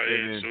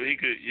URL, so he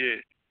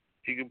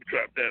could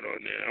drop that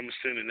on there. I'm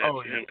sending that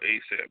to him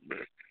ASAP,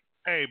 bro.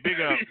 Hey,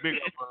 big up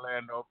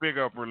Orlando. Big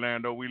up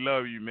Orlando. We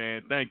love you,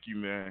 man. Thank you,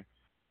 man.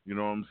 You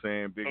know what I'm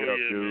saying? Big up,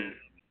 dude. Man.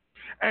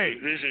 Hey,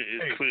 the vision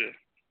is clear.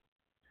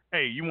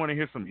 Hey, you want to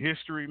hear some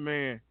history,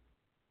 man?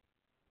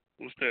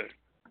 What's that?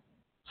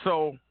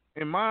 So,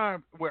 I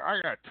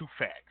got two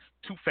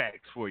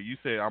facts for you. You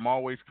said I'm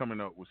always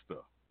coming up with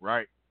stuff,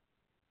 right?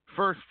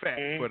 First fact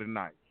for the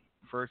night.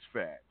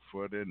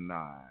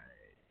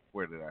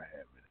 Where did I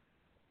have it?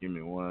 Give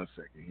me 1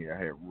 second here. I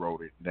had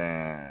wrote it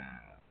down.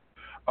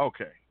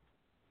 Okay.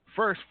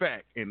 First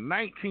fact. In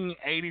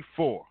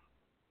 1984,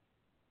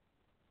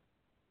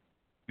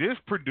 this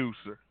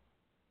producer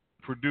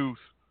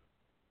produced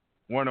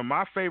one of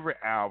my favorite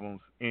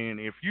albums, and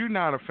if you're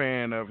not a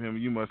fan of him,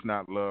 you must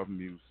not love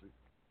music.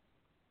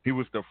 He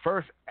was the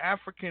first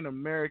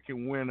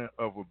African-American winner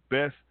of a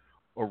Best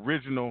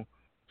Original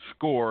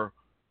Score,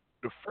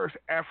 the first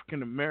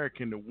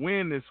African-American to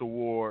win this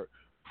award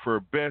for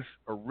Best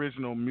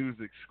Original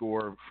Music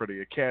Score for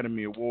the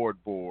Academy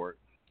Award Board.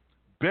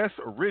 Best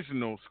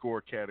Original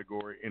Score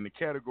category, and the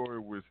category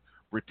was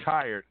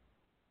retired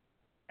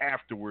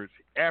afterwards,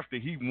 after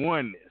he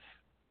won this.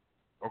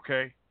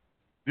 Okay?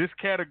 This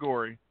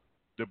category,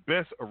 the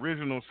Best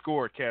Original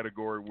Score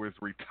category, was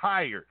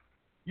retired.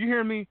 You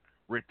hear me?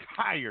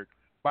 Retired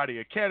by the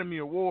Academy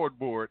Award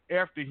Board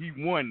after he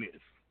won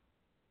this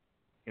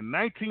in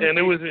 1984. And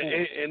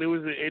it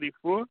was in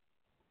 '84.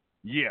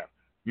 Yeah.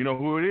 You know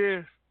who it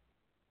is?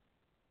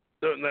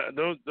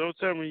 Don't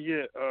tell me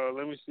yet.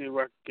 Let me see if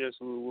I can guess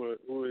who it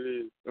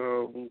is.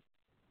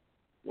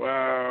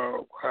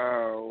 Wow.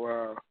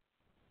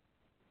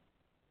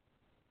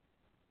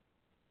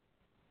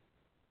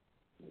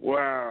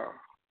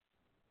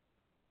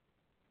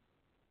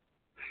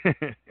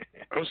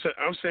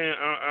 I'm saying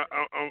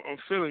I'm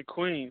feeling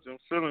Queens.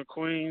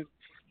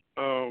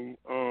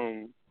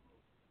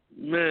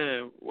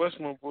 Man, what's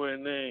my boy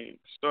name?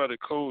 Started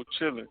Cold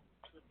Chillin'.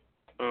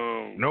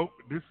 Nope.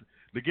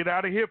 To get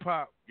out of hip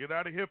hop.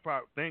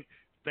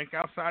 Think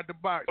outside the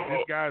box.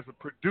 This guy's a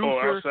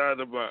producer, outside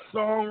the box,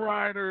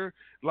 songwriter,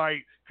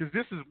 because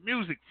this is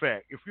music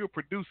fact. If you're a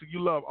producer, you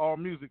love all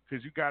music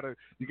because you gotta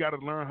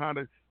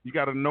learn you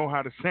gotta know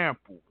how to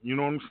sample. You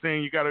know what I'm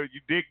saying? You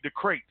dig the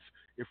crates.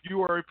 If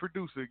you are a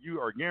producer, you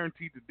are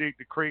guaranteed to dig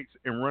the crates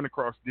and run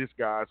across this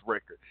guy's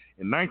record.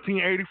 In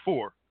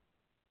 1984,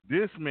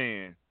 this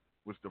man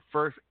was the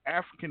first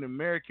African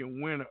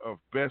American winner of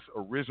Best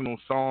Original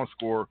Song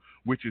Score,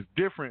 which is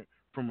different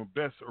from a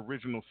Best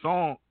Original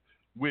Song,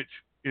 which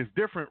is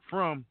different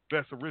from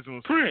Best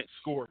Original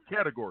Score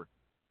category.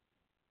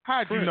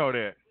 How'd you know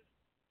that?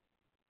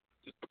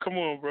 Come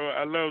on, bro.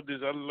 I love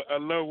this. I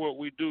love what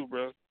we do,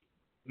 bro.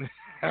 This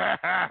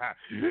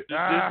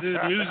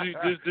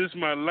music, this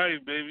my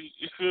life, baby.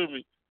 You feel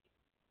me?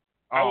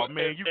 Oh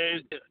man, you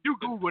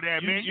Google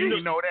that, man. You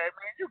didn't know that,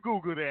 man. You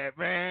Google that,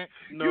 man.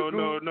 No.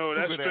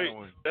 That's straight.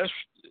 That's,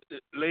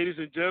 ladies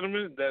and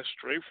gentlemen, that's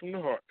straight from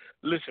the heart.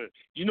 Listen,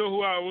 you know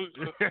who else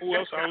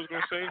I was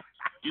gonna say?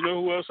 You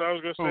know who else I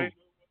was gonna say?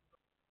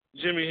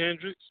 Jimi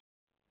Hendrix.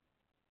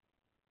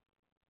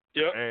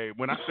 Yep. Hey,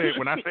 when I said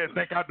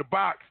think out the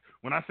box,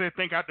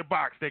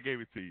 they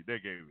gave it to you.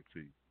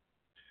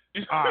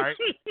 All right.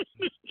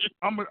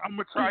 I'm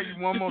gonna try you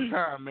one more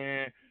time,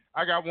 man.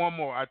 I got one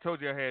more. I told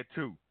you I had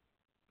two,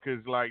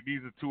 cause like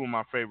these are two of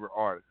my favorite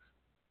artists.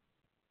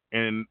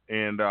 And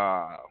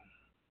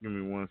give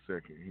me 1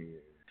 second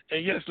here.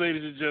 And yes,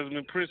 ladies and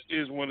gentlemen, Prince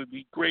is one of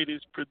the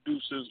greatest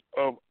producers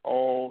of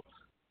all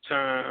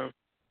time.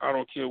 I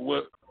don't care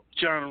what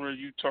genre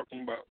you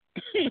talking about.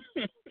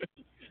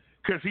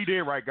 Cause he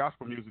did write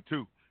gospel music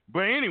too.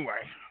 But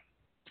anyway,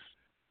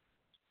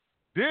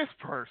 this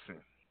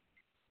person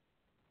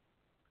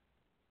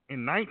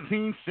in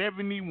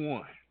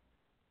 1971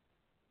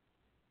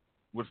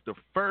 was the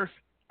first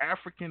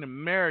African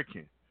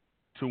American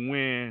to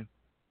win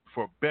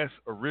for Best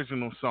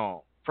Original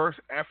Song. First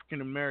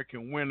African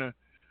American winner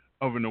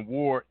of an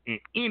award in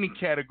any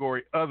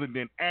category other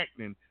than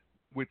acting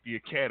with the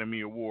Academy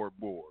Award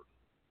Board.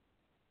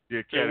 The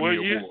Academy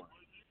Award.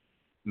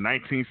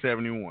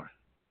 1971.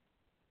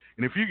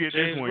 And if you get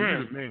James this one, Brown.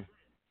 you're the man.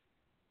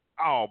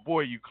 Oh,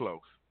 boy, you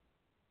close.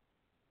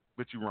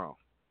 But you're wrong.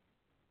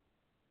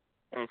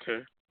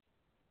 Okay.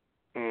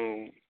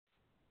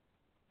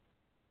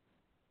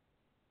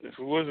 If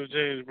it wasn't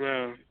James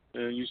Brown,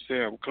 then you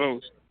say I'm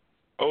close.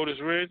 Otis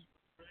Redding?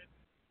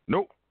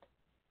 Nope.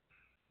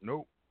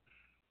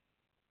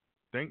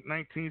 Think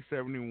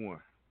 1971.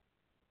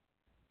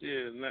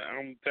 Yeah,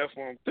 that's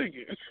what I'm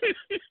thinking.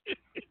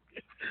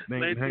 1971.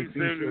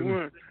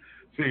 1971.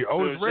 See,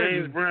 Otis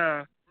Redding.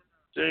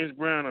 James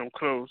Brown, I'm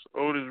close.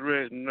 Otis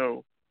Redding,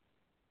 no.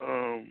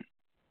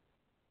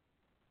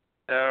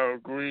 Al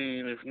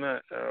Green, if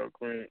not Al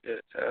Green,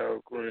 it's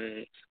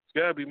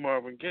gotta be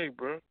Marvin Gaye,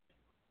 bro.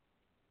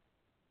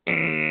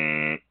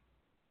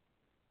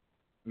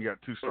 You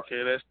got two strikes.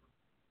 Okay, that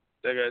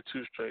got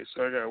two strikes,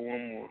 so I got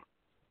one more.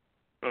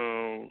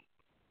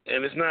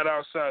 And it's not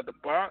outside the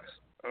box,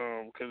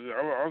 because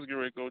I was getting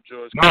ready to go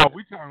George. No,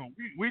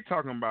 we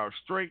talking about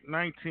straight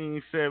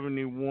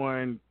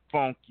 1971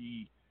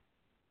 funky,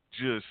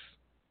 just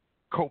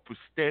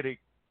copacetic,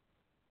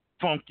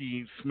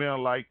 funky, smell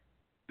like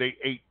they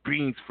ate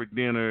beans for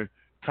dinner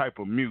type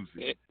of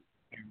music.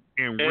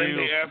 And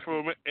the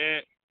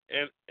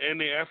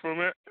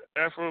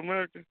Afro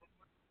American.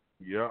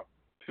 Yep.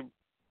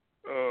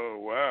 Oh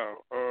wow.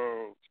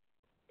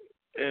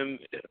 And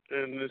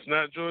it's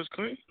not George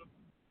Clinton.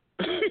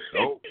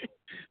 Nope.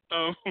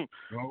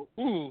 Nope.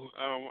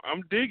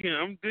 I'm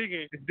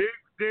digging.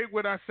 Dig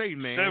what I say,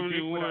 man.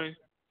 71.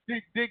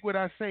 Dig what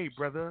I say,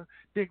 brother.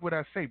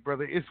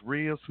 It's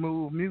real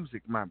smooth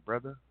music, my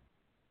brother.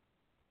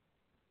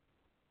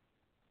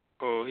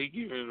 Oh, he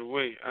giving it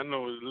away. I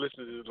know the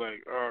listeners is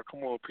like, oh,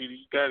 come on, Peter,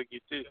 you gotta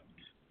get this.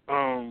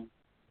 Oh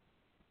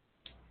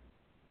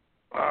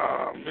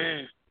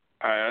man.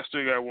 Alright, I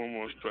still got one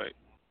more strike.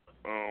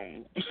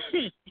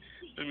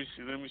 Let me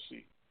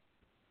see.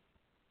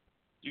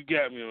 You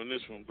got me on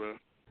this one, bro.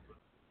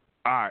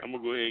 All right. I'm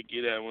gonna go ahead and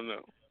get that one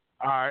up.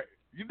 All right.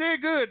 You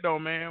did good though,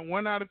 man.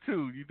 1 out of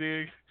 2.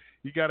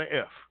 You got an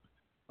F.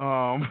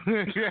 I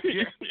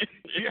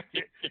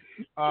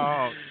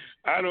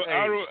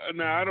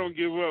don't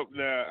give up.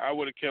 Now I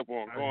would have kept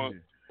on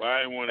going, but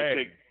I didn't want to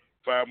take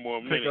 5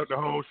 more minutes. Take up the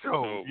whole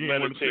show.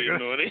 Meditating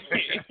on it.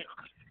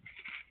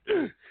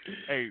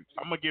 Hey,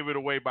 I'm gonna give it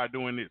away by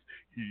doing this.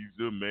 He's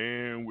the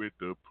man with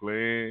the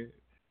plan.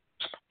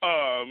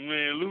 Oh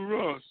man, Lou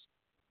Ross.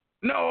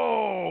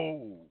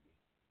 No.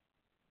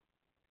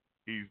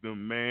 He's the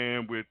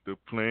man with the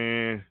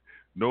plan.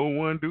 No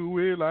one do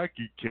it like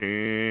he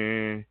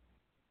can.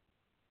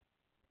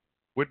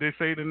 What they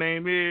say the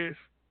name is?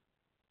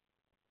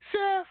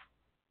 Chef.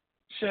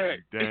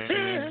 Shaq.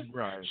 Damn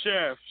right.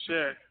 Chef.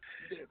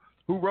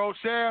 Who wrote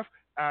Chef?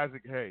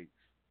 Isaac Hayes.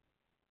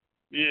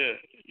 Yeah,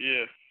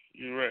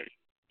 you're right.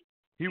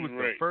 He was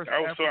the first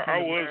I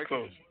African was American.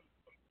 close.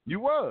 You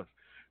was.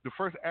 The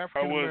first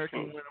African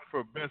American winner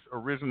for Best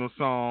Original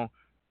Song,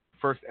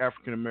 first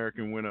African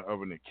American winner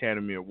of an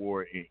Academy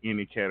Award in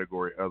any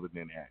category other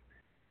than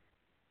acting.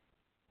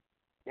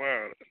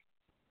 Wow.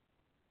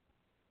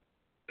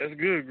 That's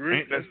good,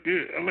 Greg. That's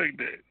good. I like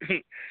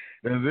that.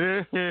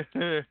 That's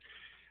it.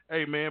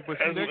 Hey, man, but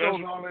see, that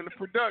goes all in the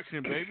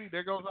production, baby.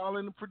 That goes all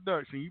in the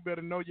production. You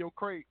better know your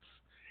crates.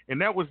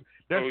 And that's what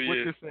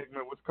this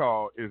segment was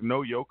called, is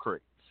Know Your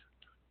Crates.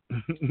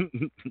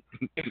 And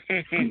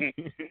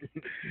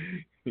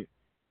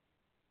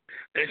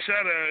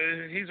shout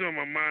out, he's on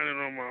my mind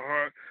and on my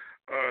heart.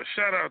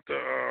 Shout out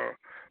to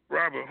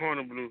Robert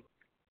Horniblu.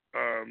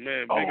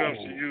 Man, big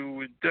ups to you.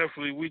 We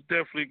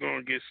definitely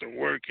gonna get some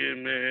work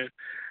in, man.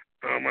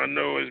 I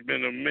know it's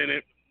been a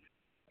minute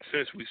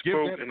since we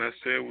spoke, and I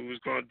said we was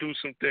gonna do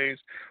some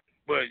things,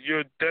 but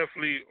you're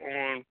definitely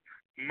on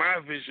my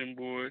vision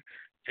board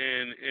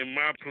and in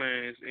my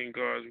plans in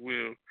God's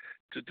will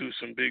to do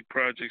some big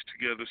projects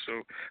together.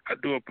 So I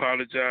do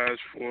apologize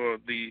for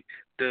the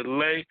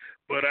delay,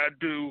 but I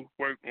do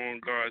work on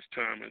God's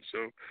timing.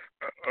 So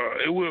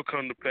it will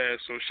come to pass.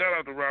 So shout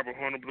out to Robert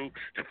Horniblu.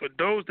 And for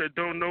those that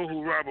don't know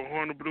who Robert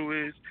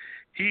Horniblu is,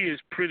 he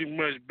is pretty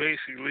much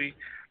basically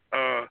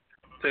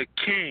the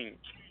king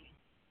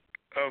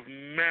of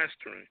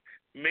mastering,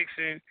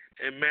 mixing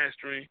and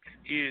mastering.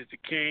 He is the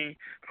king.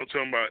 I'm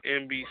talking about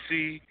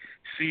NBC,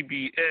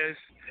 CBS,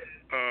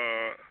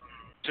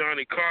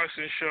 Johnny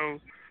Carson show.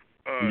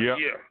 Yep.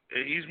 Yeah,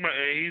 and he's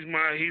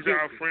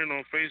our friend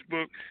on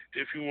Facebook.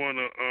 If you want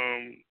to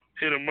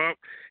hit him up,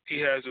 he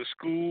has a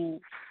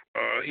school.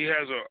 He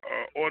has a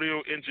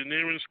audio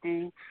engineering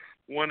school,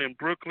 one in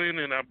Brooklyn,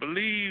 and I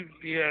believe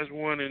he has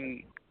one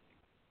in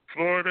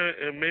Florida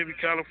and maybe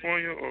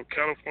California, or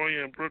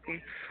California and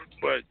Brooklyn.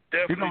 But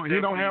definitely,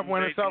 he don't have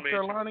one in South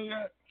Carolina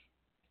yet.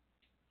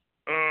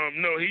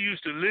 No, he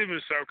used to live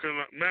in South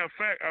Carolina. Matter of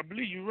fact, I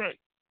believe you're right.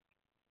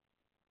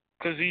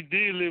 Because he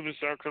did live in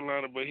South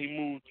Carolina, but he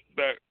moved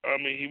back. I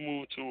mean, he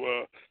moved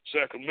to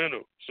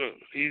Sacramento. So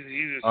he's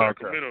in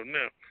Sacramento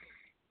now.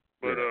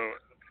 But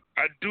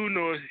I do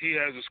know he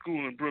has a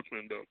school in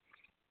Brooklyn, though.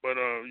 But,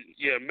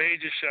 yeah,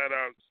 major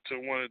shout-out to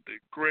one of the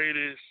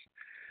greatest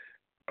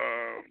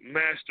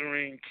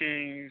mastering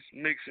kings,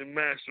 mixing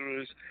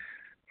masterers.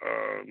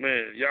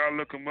 Man, y'all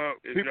look him up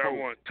if y'all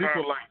want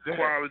top like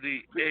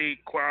quality,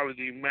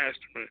 A-quality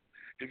mastering.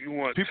 If you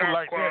want people top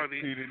like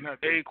quality,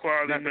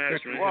 A-quality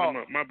mastering, hit him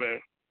up. My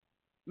bad.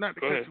 Not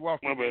to cut you off,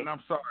 and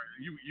I'm sorry.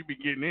 You be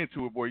getting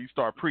into it, boy. You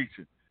start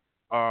preaching.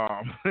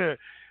 I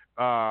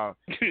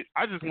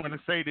just want to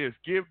say this.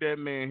 Give that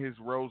man his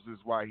roses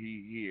while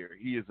he here.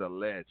 He is a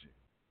legend.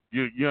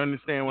 You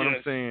understand what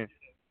I'm saying?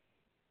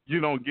 You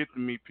don't get to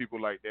meet people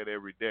like that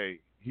every day.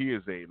 He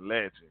is a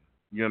legend.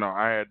 You know,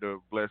 I had the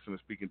blessing of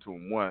speaking to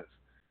him once.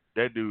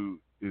 That dude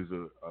is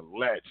a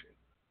legend.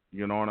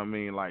 You know what I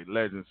mean? Like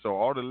legends. So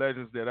all the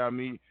legends that I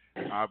meet,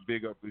 I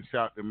big up and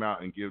shout them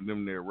out and give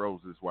them their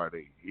roses while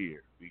they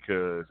here,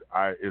 because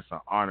it's an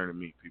honor to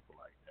meet people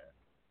like that.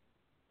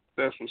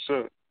 That's what's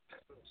up.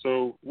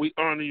 So we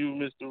honor you,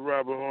 Mr.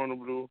 Robert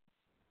Horniblu,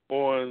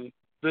 on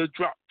the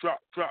drop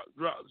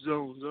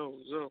zone. Zone.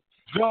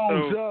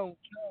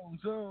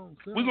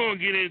 We're going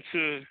to get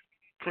into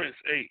Prince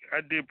 8.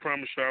 I did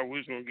promise y'all we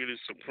was going to get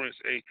into some Prince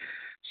 8.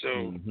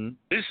 So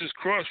this is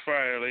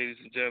Crossfire, ladies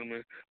and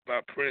gentlemen,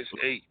 by Prince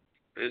 8.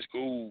 Let's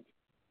go.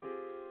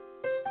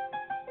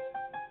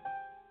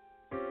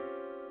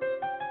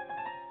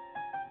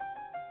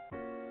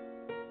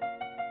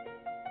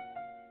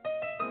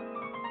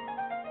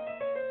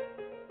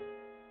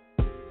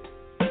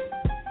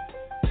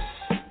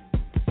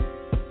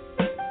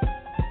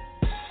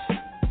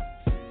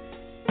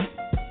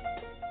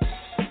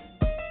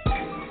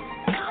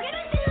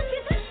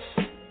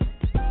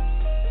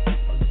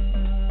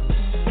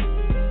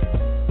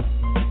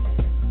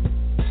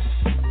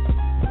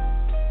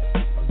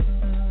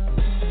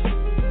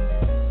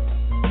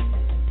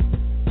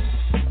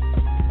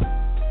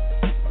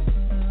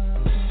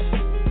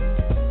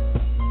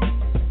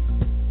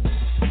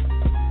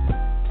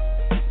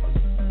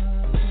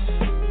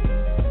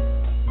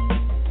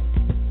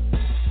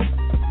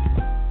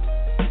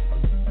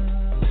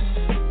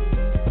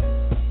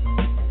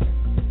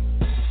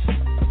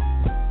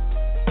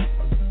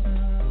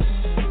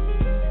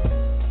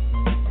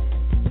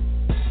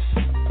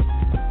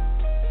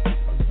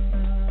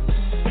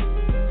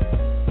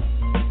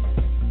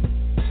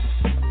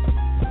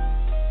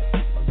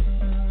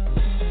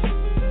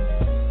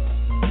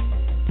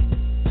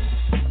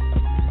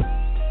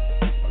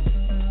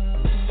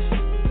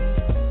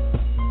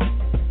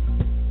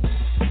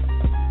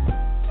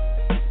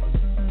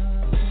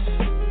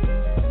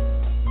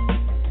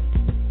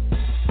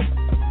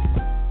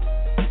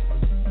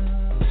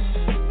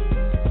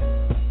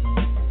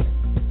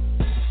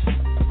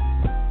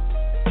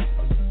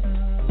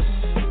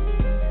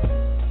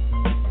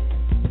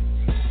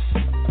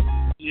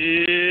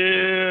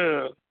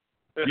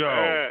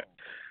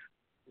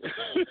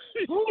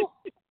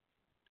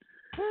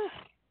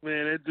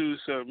 Man, that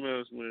dude's something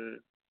else, man.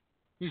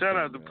 Shout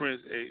out to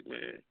Prince 8,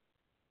 man.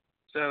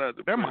 Shout out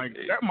to Prince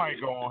 8. That might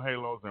go on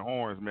Halos and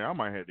Horns, man. I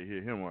might have to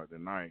hit him up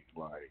tonight.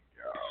 Like,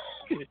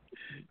 yo.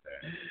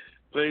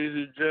 Ladies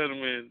and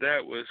gentlemen,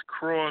 that was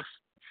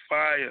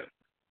Crossfire.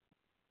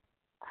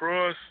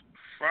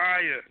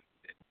 Crossfire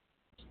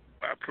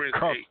by Prince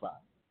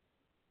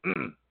 8.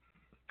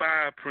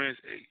 By Prince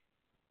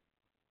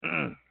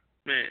 8.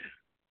 Man,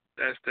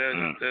 that's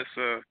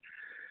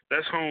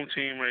home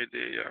team right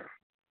there, y'all.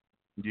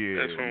 Yeah,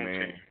 that's home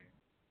team.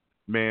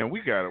 Man,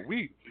 we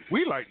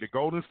like the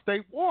Golden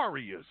State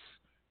Warriors.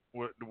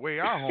 The way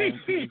our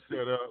home team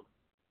set up,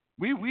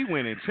 we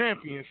winning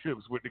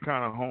championships with the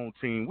kind of home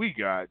team we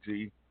got,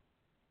 G.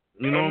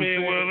 You know what I'm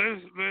saying? Well,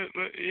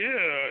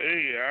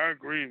 I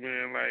agree,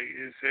 man. Like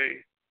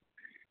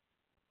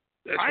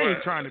I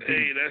ain't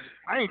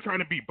trying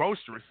to be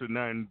boisterous or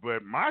nothing,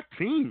 but my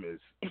team is.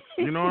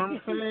 You know what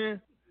I'm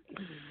saying?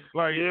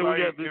 Like,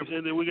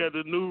 we got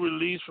the new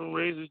release from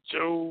Razor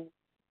Joe.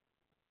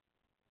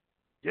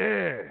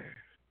 Yeah.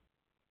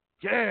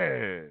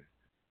 Yeah.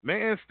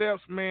 Man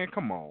Steps, man,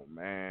 come on,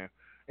 man.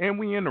 And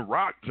we in the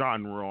rock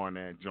genre on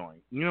that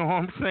joint. You know what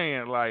I'm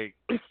saying? Like,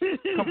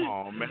 come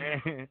on,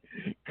 man.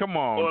 Come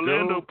on,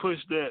 Orlando dude.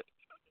 pushed that.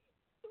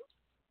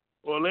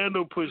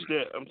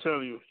 I'm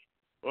telling you.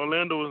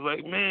 Orlando was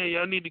like, man,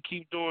 y'all need to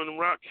keep doing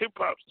rock hip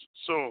hop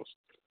songs.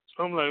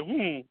 So I'm like,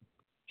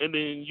 And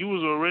then you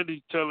was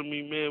already telling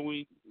me, man,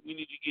 we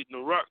need to get in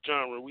the rock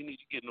genre.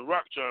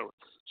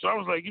 So I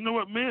was like, you know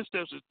what? Man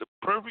Steps is the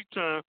perfect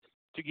time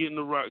to get in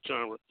the rock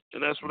genre.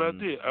 And that's what I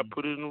did. I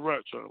put it in the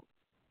rock genre.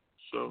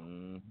 So,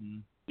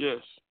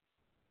 yes.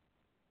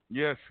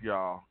 Yes,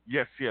 y'all.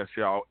 Yes,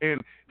 y'all.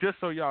 And just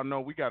so y'all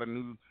know, we got a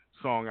new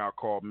song out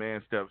called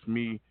Man Steps,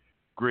 me,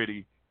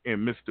 Gritty,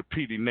 and Mr.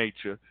 Petey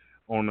Nature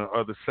on the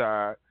other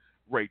side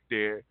right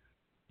there.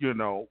 You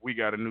know, we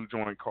got a new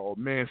joint called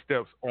Man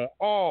Steps on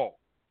all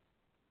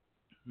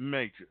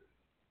major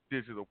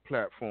digital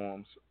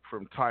platforms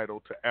from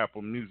Tidal to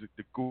Apple Music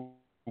to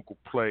Google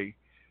Play.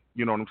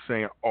 You know what I'm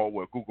saying?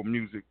 Google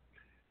Music,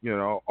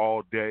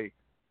 all day,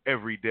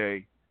 every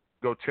day.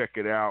 Go check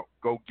it out.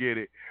 Go get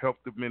it. Help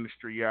the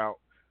ministry out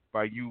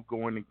by you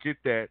going and get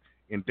that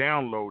and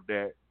download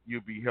that.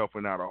 You'll be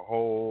helping out a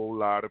whole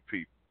lot of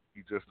people.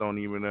 You just don't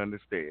even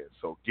understand.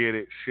 So get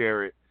it,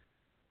 share it,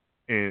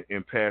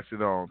 and pass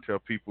it on. Tell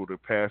people to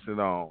pass it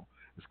on.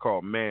 It's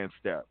called Man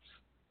Steps.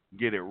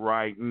 Get it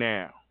right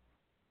now.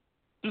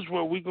 This is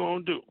what we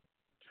going to do.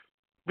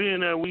 Being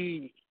that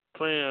we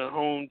playing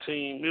home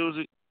team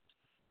music,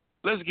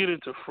 let's get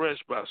into Fresh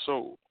by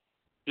Soul.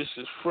 This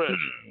is Fresh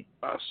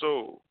by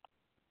Soul.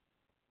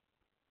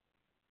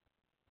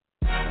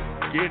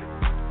 Get it.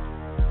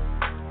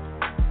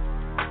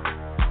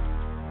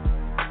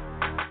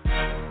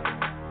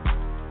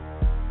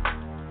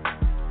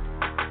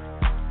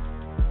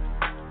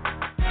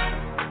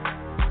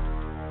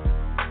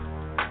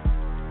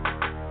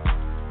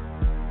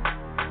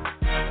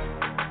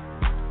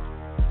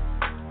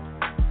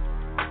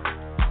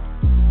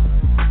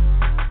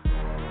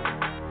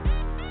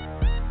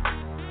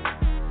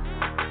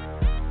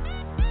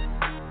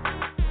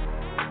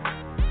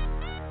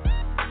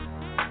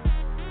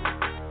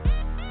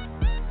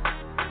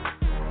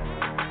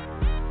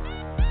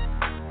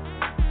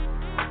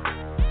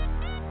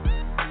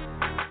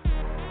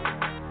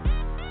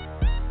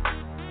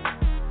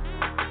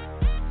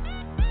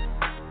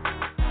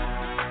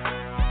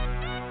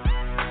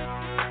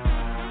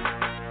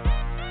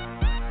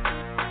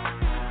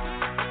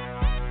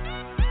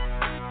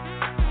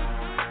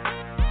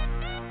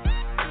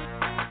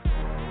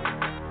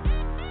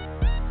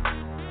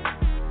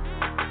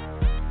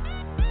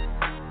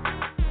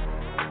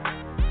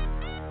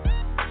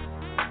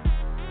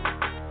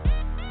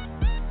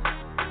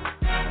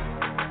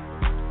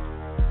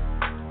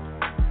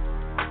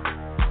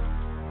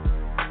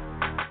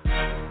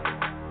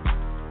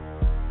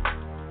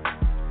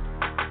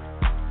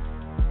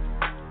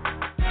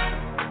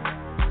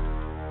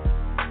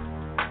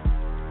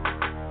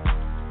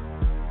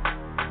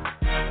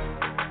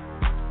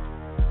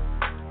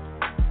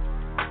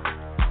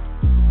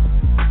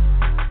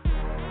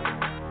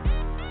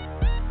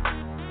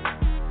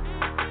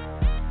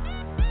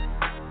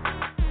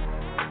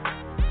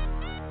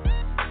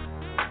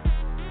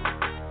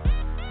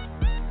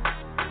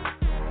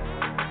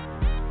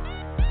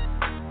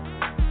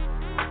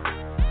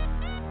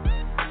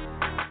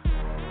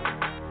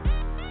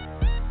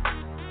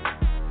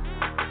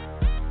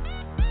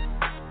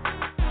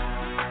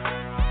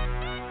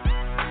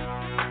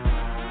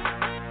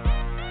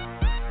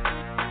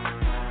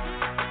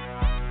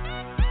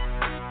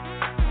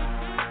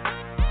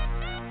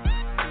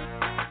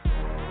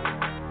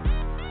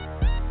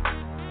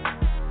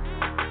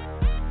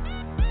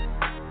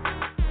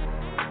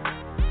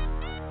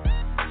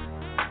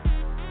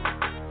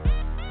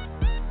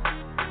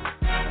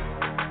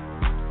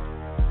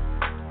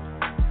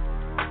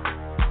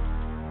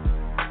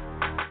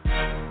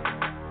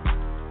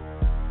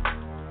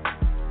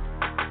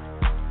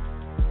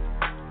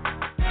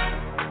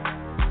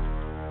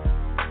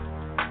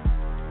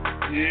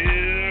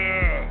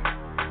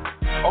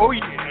 Oh,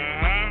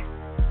 yeah.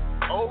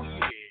 Oh,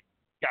 yeah.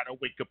 Gotta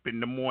wake up in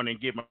the morning,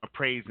 give my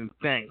praise and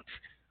thanks.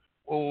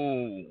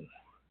 Oh.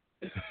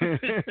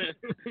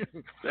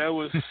 That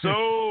was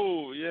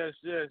Soul. Yes.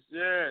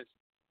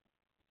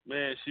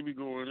 Man, she be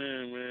going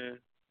in, man.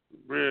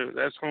 Real.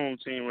 That's home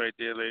team right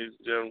there, ladies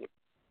and gentlemen.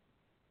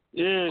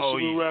 Yeah, she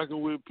been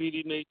rocking with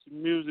PD Nature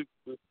Music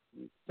for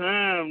some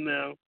time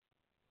now.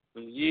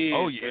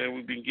 Man,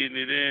 we've been getting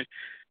it in.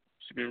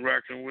 She's been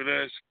rocking with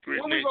us.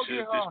 Grit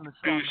Nature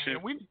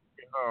Distribution. We need to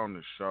get her on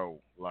the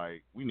show.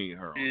 Like, we need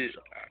her on the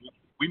show.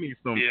 We need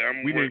some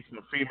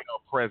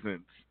female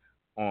presence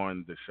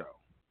on the show.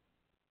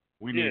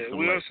 We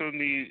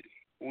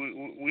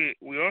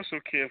also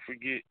can't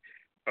forget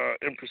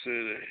Empress of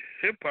the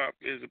Hip Hop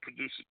is a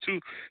producer too.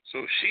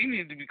 So she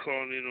needs to be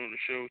calling in on the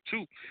show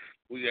too.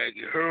 We gotta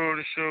get her on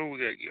the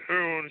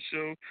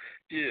show.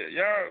 Yeah,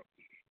 y'all.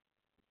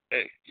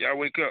 Hey, y'all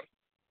wake up.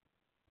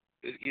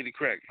 Let's get it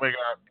cracking.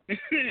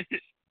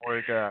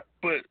 Wake up.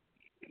 But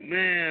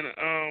Man,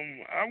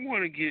 I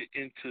want to get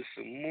into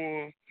some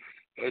more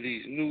of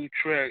these new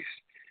tracks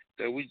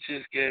that we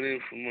just got in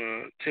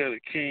from Taylor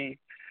King.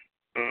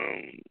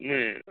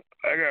 Man,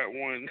 I got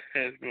one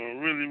that's gonna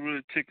really,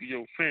 really tickle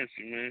your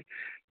fancy, man.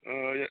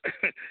 I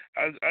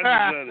just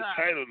love the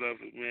title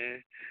of it,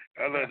 man.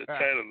 I love the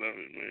title of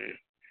it, man.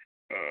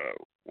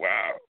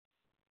 Wow.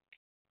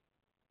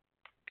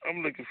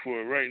 I'm looking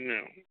for it right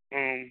now.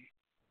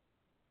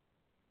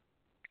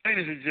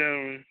 Ladies and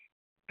gentlemen,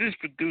 this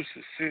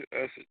producer sent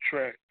us a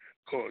track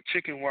called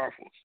Chicken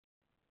Waffles.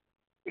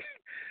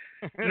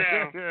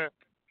 Now,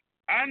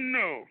 I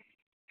know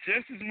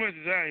just as much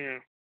as I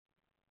am,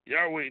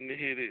 y'all waiting to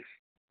hear this.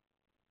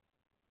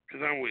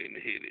 Because I'm waiting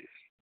to hear this.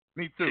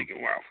 Me too.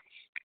 Chicken waffles.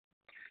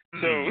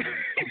 So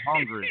I'm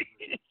hungry.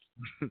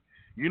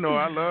 You know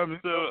I love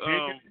it. So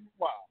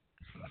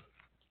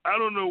I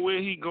don't know where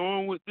he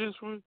going with this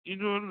one. You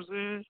know what I'm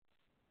saying?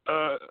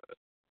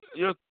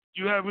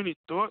 You have any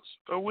thoughts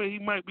of where he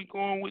might be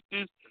going with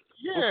this?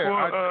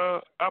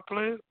 Before I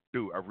play it?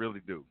 I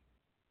really do.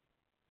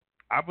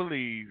 I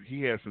believe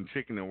he had some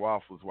chicken and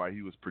waffles while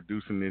he was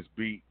producing this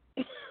beat.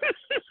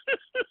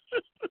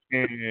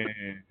 And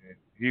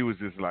he was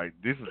just like,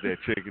 this is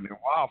that chicken and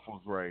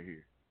waffles right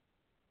here.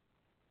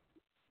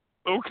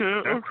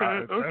 Okay.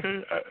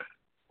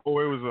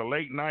 Or it was a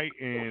late night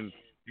and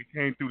he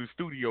came through the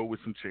studio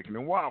with some chicken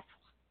and waffles.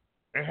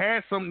 It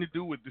had something to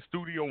do with the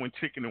studio and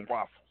chicken and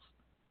waffles.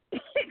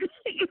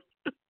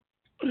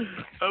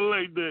 I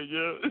like that,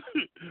 yo.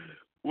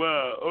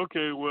 Wow.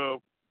 Okay,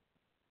 well,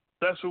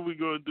 that's what we're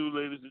going to do,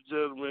 ladies and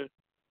gentlemen.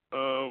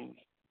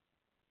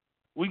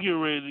 We get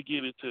ready to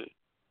get into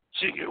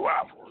chicken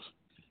waffles.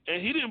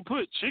 And he didn't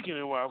put chicken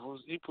and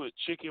waffles. He put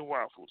chicken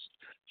waffles.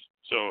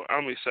 So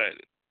I'm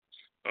excited.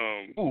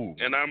 Ooh.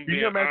 And I'm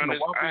being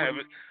honest, I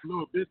haven't.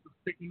 Little bits of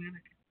chicken in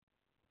it.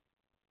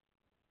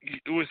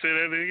 Say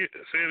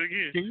it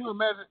again.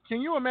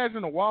 Can you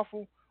imagine a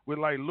waffle with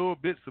like little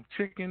bits of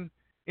chicken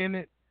in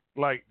it?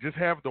 Like just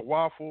have the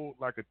waffle,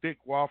 like a thick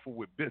waffle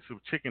with bits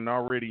of chicken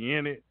already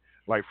in it,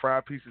 like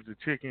fried pieces of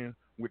chicken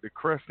with the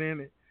crust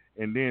in it,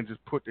 and then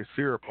just put the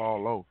syrup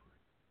all over.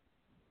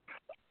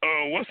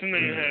 What's the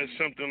name has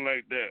something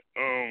like that?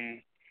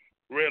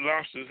 Red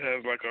Lobsters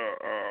has like a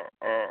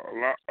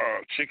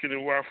chicken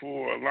and waffle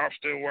or a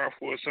lobster and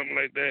waffle or something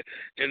like that,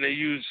 and they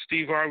use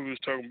Steve Harvey was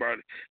talking about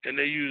it, and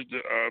they use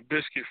the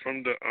biscuit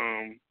from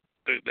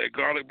that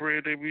garlic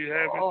bread they be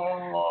having.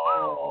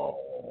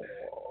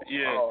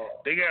 Yeah,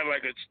 they got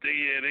like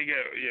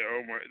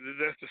oh my,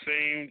 that's the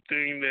same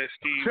thing that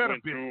Steve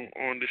went through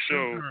on the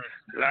show,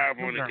 live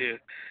on the air.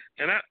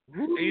 And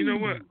you know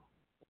what?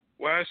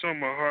 While it's on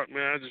my heart,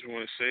 man, I just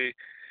want to say,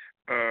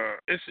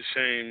 it's a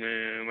shame,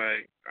 man.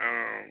 Like,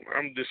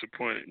 I'm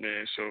disappointed,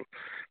 man. So,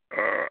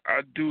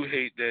 I do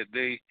hate that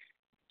they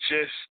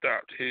just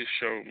stopped his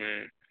show,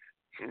 man.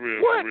 For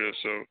real.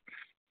 So,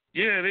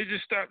 yeah, they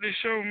just stopped this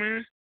show,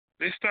 man.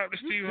 They stopped the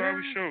Steve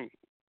Harvey show.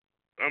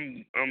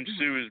 I'm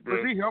serious, bro.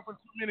 Was he helping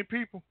so many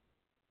people?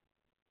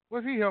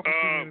 I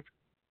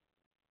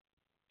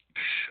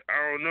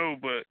don't know,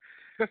 but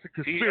that's a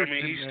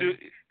conspiracy.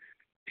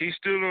 He's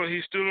still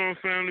on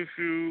Family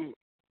Feud.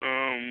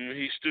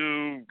 He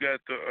still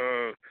got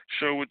the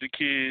show with the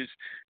kids.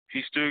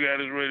 He still got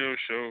his radio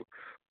show.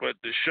 But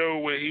the show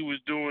where he was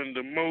doing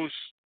the most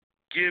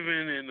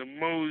giving and the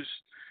most,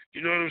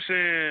 you know what I'm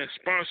saying,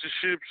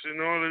 sponsorships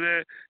and all of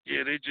that,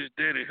 yeah, they just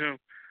did it him.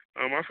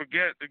 I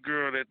forgot the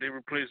girl that they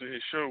replacing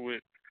his show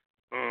with,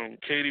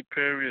 Katy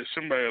Perry or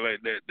somebody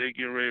like that. They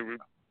get ready to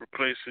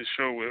replace his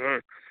show with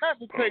her. Not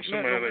to take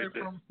somebody away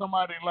from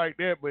somebody like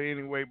that, but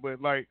anyway, but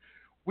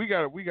we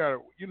got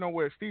you know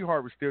what? Steve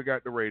Harvey still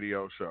got the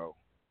radio show.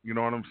 You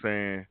know what I'm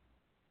saying?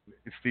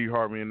 It's Steve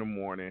Harvey in the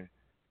morning.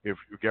 If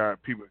you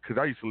got people, because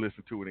I used to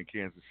listen to it in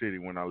Kansas City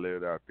when I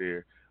lived out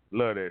there.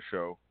 Love that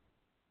show.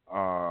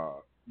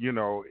 You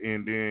know,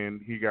 and then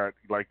he got,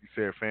 like you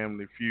said,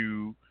 Family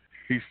Feud.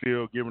 He's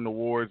still giving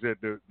awards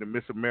at the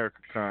Miss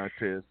America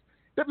contest.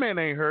 That man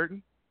ain't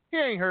hurting. He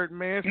ain't hurting,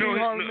 man. No, he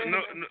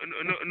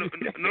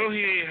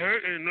ain't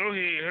hurting. No, he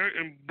ain't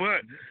hurting.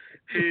 But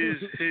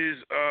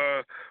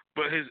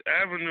his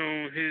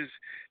avenue,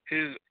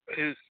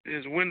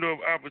 his window of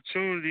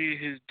opportunity,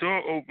 his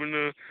door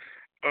opener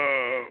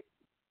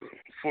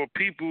for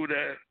people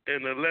that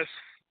and the less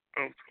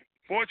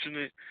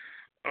fortunate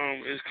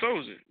is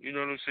closing. You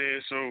know what I'm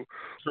saying? So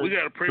we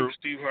got to pray for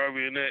Steve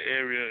Harvey in that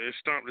area and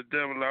stomp the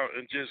devil out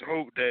and just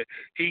hope that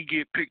he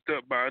get picked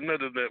up by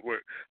another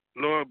network.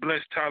 Lord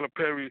bless Tyler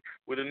Perry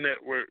with a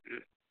network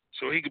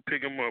so he can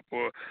pick him up,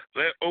 or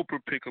let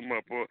Oprah pick him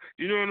up, or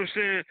you know what I'm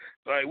saying?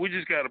 Like, we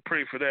just got to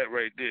pray for that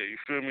right there. You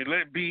feel me?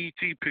 Let BET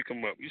pick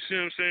him up. You see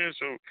what I'm saying?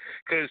 So,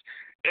 because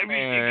it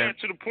got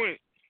to the point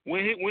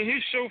when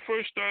his show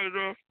first started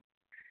off,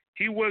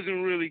 he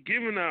wasn't really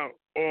giving out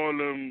all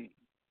them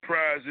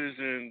prizes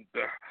and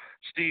the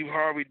Steve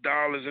Harvey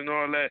dollars and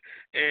all that.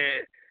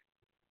 And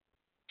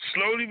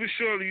slowly but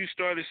surely, you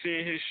started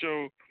seeing his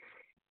show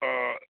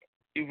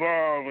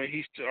evolve, and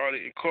he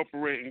started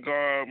incorporating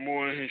God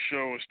more in his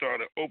show and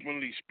started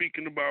openly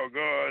speaking about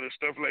God and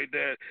stuff like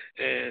that.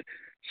 And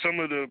some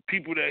of the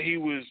people that he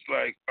was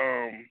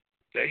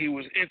that he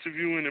was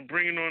interviewing and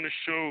bringing on the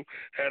show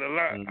had a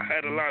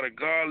lot of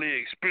godly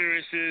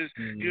experiences.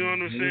 You know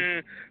what I'm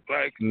saying?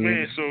 Like,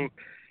 man, so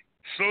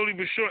slowly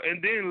but sure.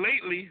 And then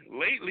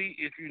lately,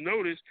 if you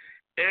notice,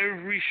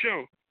 every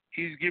show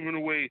he's giving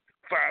away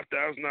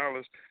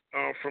 $5,000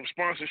 from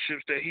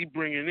sponsorships that he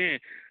bringing in,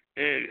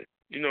 and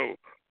you know,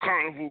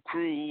 Carnival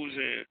Cruise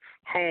and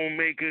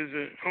homemakers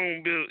and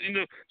home build. You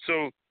know,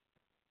 so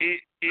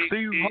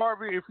Steve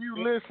Harvey, if you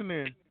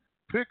listening,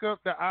 pick up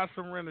the I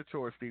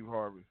Surrender-Tour, Steve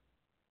Harvey.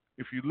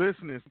 If you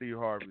listening, Steve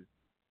Harvey,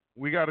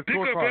 we got a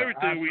tour pick up called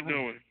everything we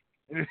doing.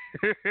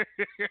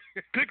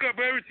 Pick up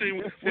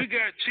everything. We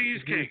got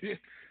cheesecakes.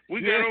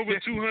 We got over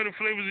 200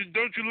 flavors.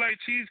 Don't you like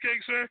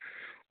cheesecake, sir?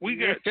 We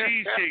got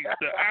cheesecakes.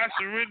 The I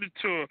Surrender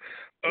Tour.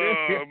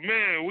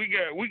 Man, we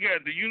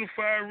got the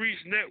Unified Reach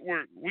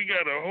Network. We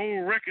got a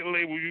whole record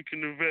label you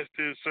can invest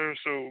in, sir.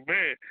 So,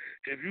 man,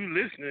 if you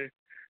listening,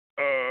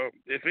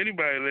 if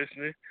anybody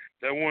listening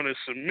that want to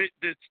submit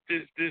this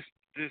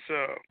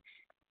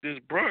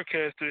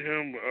broadcast to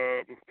him,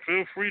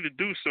 feel free to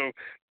do so,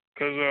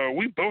 because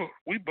we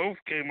both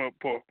came up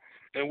poor,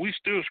 and we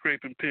still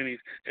scraping pennies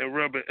and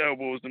rubbing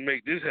elbows to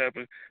make this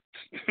happen.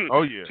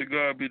 Oh yeah. To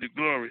God be the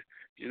glory.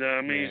 You know what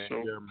I mean? Man, so,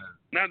 yeah, man.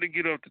 Not to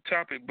get off the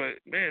topic, but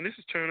man, this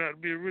has turned out to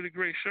be a really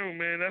great show,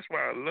 man. That's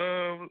why I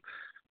love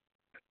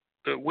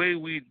the way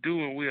we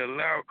do, and we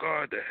allow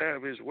God to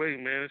have His way,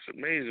 man. It's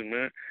amazing,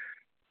 man.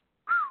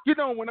 You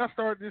know, when I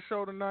started this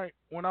show tonight,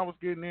 when I was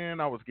getting in,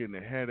 I was getting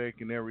a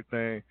headache and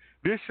everything.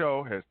 This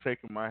show has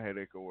taken my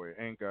headache away.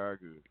 Ain't God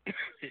good?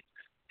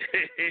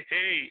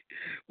 Hey.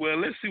 Well,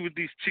 let's see what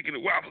these chicken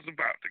and waffles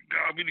about. To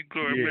God be the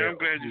glory, man. I'm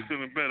glad you're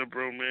feeling better,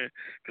 bro, man.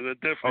 Because I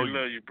definitely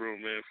love you, bro,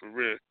 man, for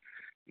real.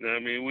 You know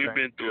what I mean? We've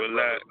been through a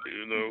lot,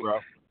 you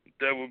know.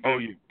 Devil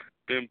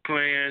been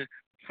playing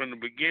from the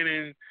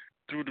beginning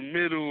through the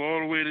middle all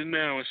the way to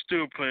now and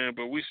still playing,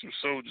 but we some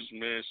soldiers,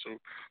 man. So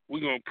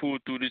we're going to pull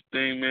through this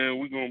thing, man.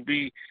 We're going to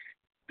be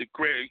the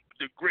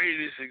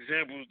greatest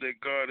examples that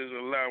God is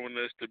allowing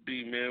us to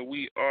be, man.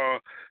 We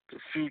are the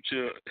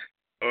future.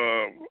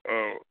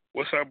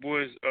 What's our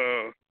boys?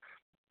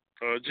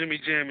 Jimmy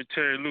Jam and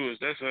Terry Lewis.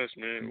 That's us,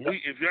 man. Yep.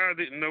 If y'all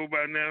didn't know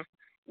by now,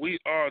 we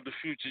are the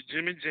future.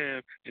 Jimmy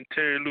Jam and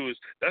Terry Lewis.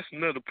 That's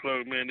another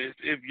plug, man.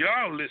 If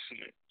y'all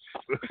listening,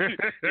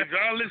 if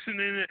y'all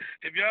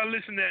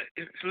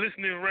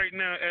listening right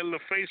now at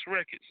LaFace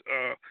Records,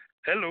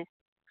 hello.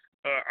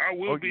 I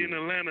will be in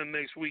Atlanta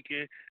next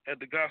weekend at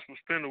the Gospel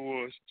Spin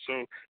Awards.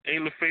 So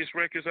ain't LaFace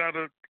Records out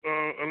of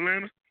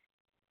Atlanta?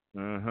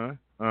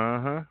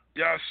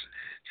 Y'all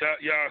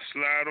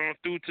slide on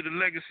through to the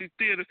Legacy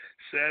Theater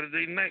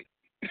Saturday night.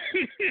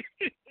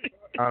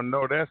 I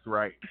know that's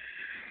right.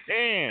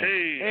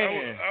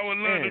 I would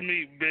love to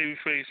meet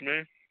Babyface,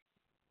 man.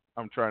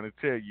 I'm trying to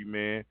tell you,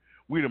 man.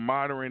 We the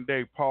modern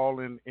day Paul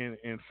and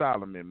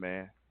Solomon,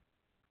 man.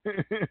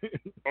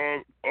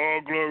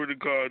 all glory to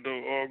God,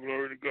 though. All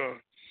glory to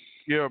God.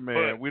 Yeah,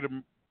 man. We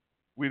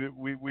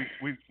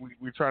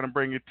trying to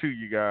bring it to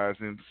you guys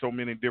in so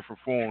many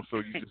different forms, so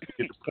you just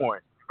get the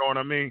point. You know what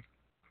I mean?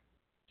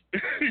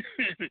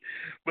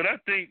 But I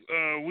think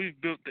we've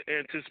built the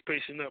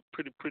anticipation up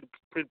pretty good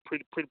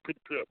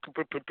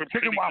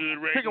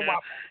right now.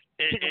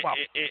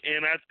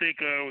 And I think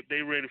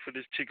they ready for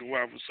this chicken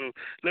waffle. So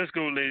let's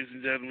go, ladies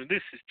and gentlemen.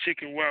 This is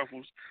Chicken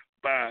Waffles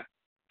by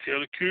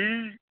Taylor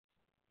King.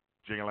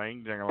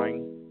 Jing-a-ling,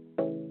 jing-a-ling.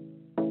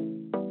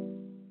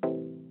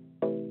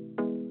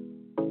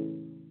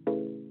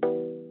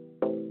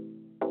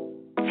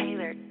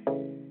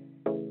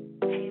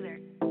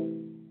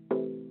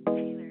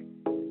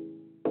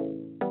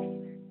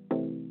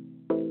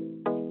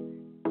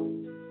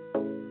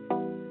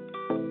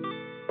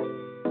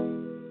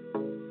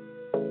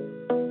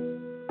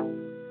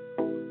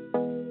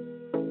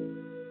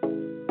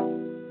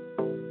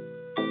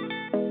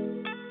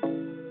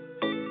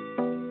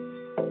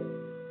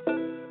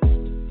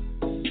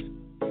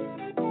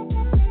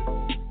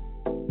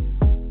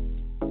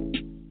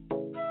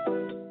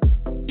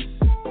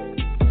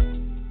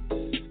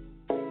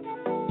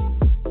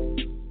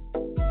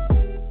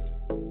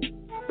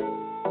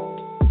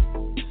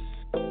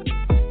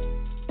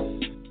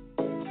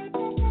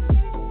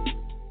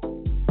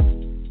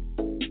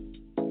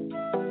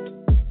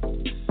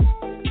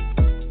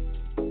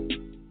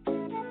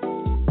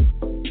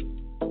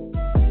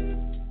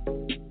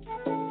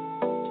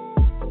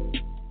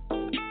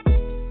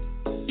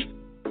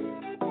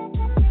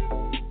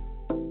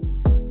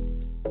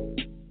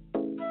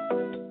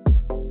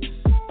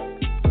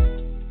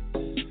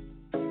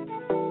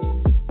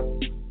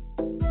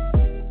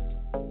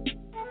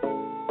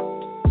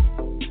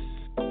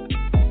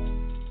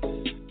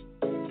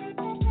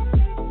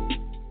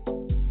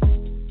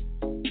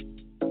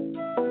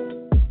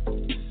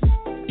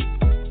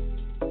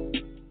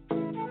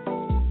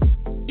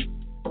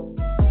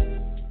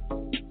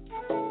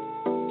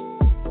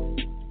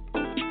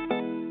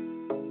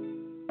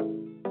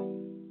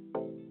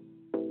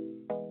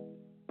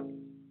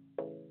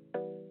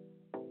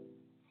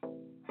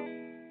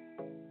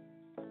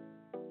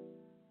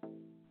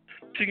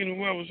 Chicken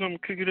and waffles,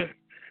 I'ma cook it up.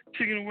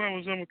 Chicken and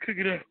waffles, I'ma cook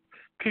it up.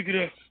 Cook it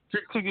up.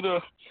 Cook it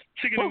up.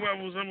 Chicken and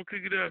waffles, I'ma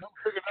cook it up.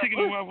 Chicken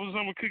and waffles,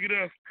 I'ma cook it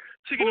up.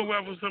 Chicken and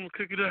waffles, I'ma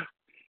cook it up.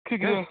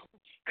 Cook it up.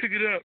 Cook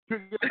it up.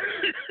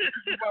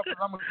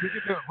 I'ma cook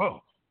it up.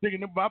 Oh,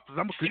 chicken and waffles,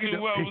 I'ma cook it up. Chicken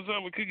and waffles,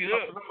 I'ma cook it up.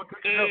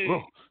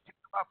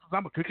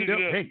 I'ma cook it up.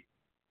 Hey,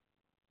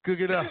 cook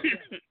it up.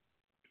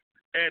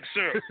 Add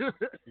syrup.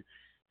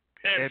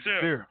 Add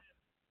syrup.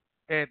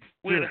 Add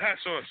Where the hot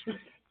sauce?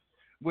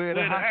 Where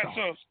the hot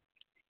sauce?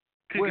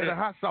 Where the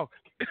hot sauce?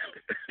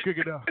 Cook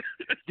it up.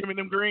 Give me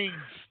them greens.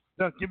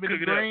 No, give me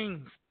them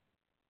greens.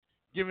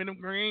 Give me them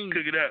greens.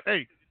 Cook it up.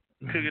 Hey.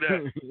 Cook it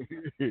up.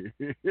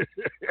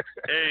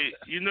 Hey,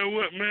 you know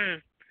what,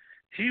 man?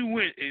 He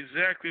went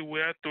exactly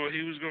where I thought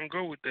he was gonna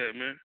go with that,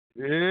 man.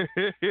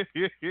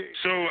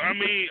 So I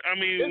mean,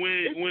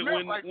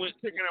 when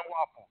chicken and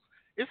waffles.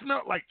 It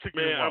smelled like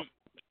chicken and waffles.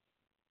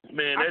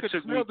 Man, I that could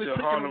took smell me the to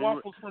chicken Harlem. and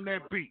waffles from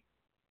that beat.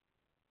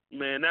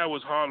 Man, that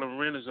was Harlem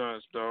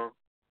Renaissance, dog.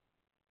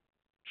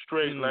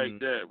 Straight like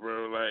that,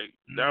 bro. Like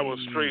that was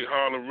straight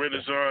Harlem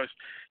Renaissance.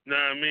 Know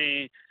what I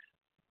mean?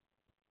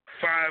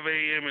 5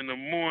 a.m. in the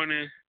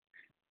morning.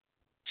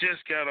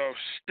 Just got off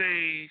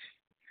stage.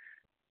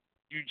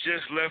 You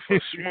just left a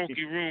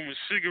smoky room with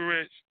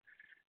cigarettes,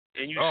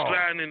 and you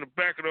sliding in the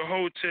back of the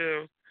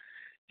hotel,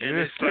 and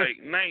it's like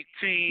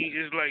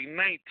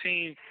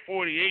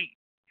 1948.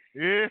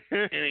 Yeah.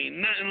 And ain't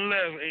nothing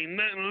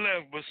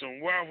left but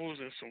some waffles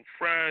and some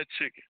fried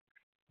chicken.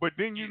 But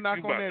then you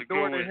knock on that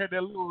door that had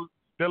that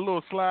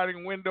little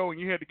sliding window, and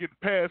you had to get the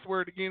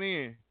password to get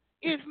in.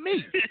 It's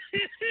me.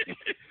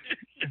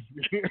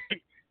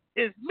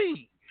 It's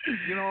me.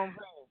 You know what I'm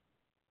saying?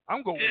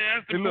 I'm going. Yeah,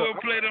 that's the boy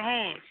play the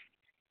horn.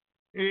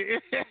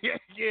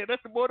 Yeah,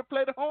 that's the boy to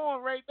play the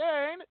horn right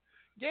there, ain't it?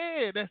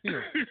 Yeah, that's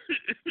him.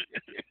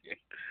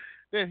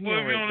 That's him. Boy,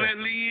 if you don't let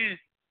Lee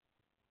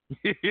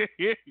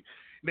in.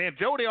 Man,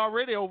 Jody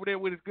already over there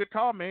with his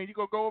guitar, man. You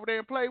gonna go over there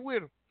and play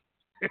with him?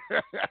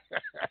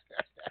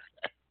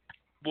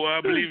 Boy,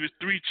 I believe it's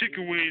 3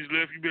 chicken wings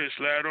left. You better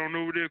slide on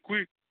over there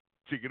quick.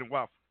 Chicken and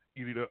waffle.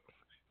 Eat it up.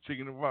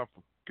 Chicken and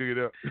waffle. Cook it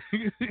up.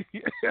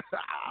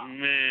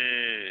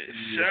 Man,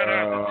 shout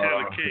out to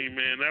Taylor King,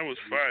 man. That was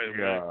fire,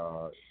 man.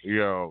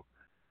 Yo,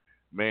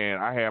 man,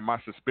 I had my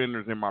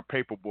suspenders and my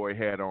paperboy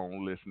hat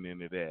on listening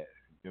to that.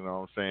 You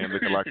know what I'm saying?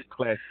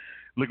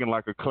 Looking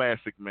like a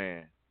classic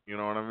man. You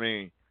know what I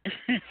mean?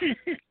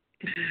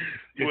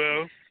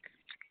 Well,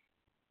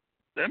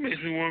 that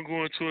makes me want to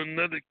go into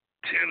another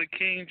Taylor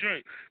King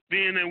joint.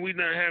 Being that we're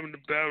not having the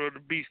Battle of the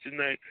Beats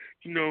tonight,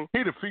 you know.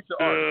 He's the feature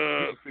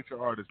artist. He's the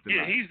feature artist tonight.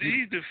 Yeah, he's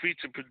the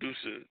feature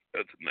producer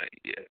of tonight.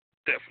 Yeah,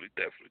 definitely.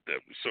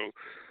 So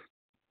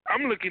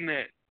I'm looking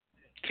at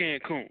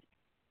Cancun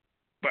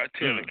by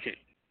Taylor King.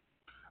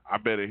 I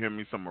better hear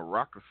me some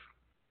maracas.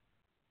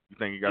 You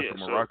think you got some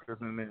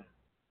maracas in there?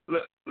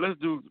 Let's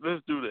do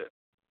that.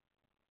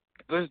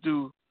 Let's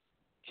do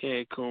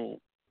Cancun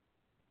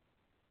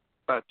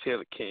by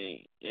Taylor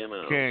King.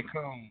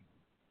 Cancun.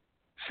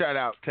 Shout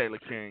out Taylor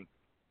King.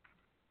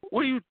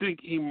 Where do you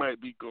think he might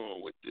be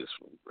going with this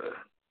one, bro?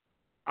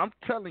 I'm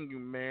telling you,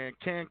 man,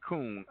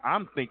 Cancun.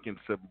 I'm thinking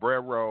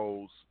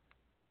sombreros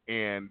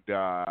and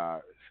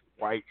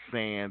white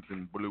sands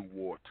and blue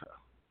water.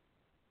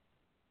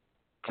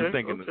 Okay, I'm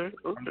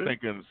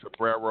thinking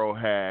sombrero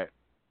hat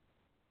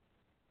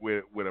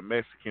with a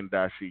Mexican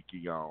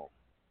dashiki on.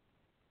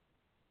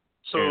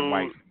 And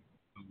white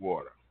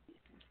water.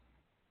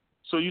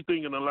 So you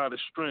thinking a lot of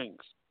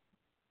strings?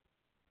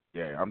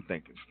 Yeah, I'm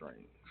thinking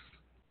strings.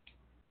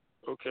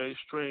 Okay,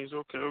 strings.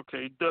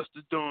 Okay. Dust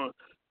the Dawn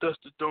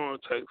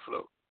type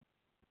flow.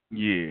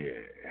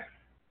 Yeah.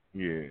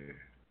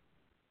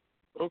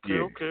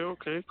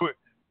 Okay.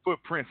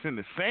 Footprints in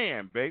the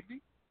sand,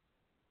 baby.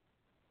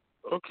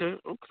 Okay.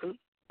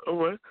 All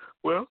right.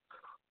 Well,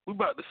 we're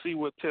about to see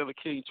what Taylor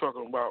King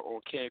talking about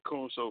on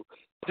Cancun. So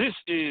this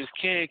is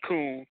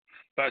Cancun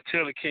by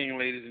Taylor King,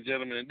 ladies and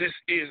gentlemen. And this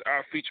is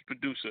our feature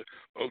producer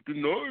of the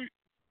night.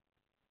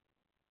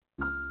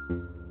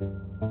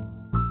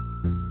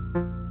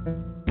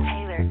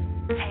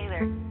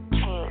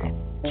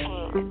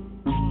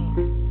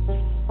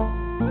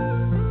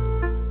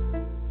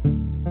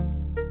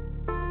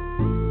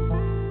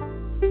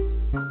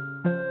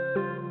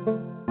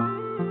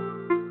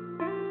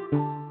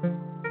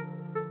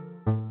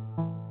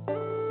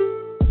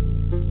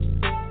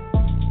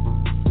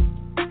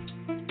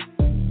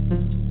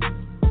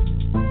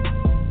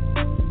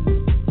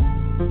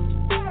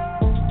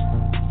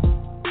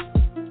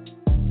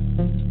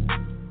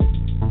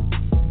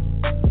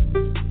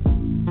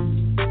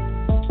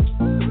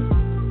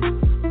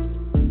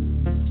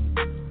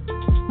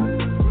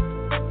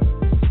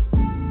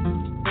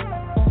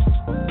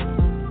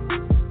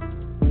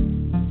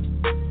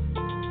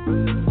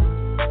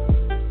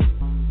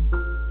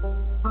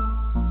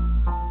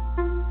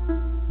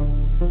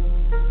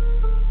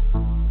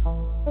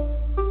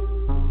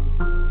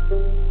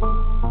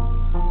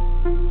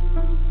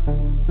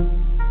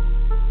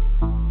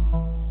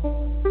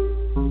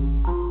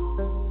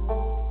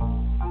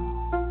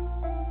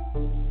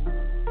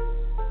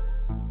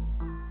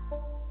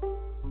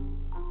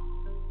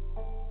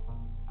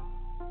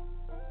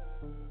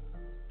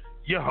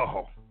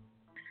 Yo.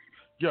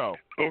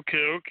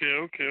 Okay.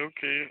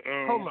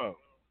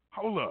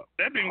 Hold up.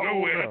 That didn't go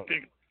where I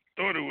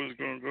thought it was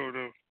gonna go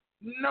though.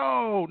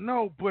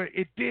 No, but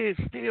it did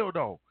still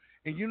though.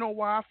 And you know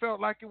why I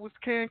felt like it was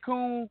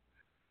Cancun?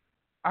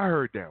 I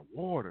heard that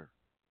water.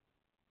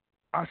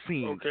 I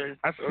seen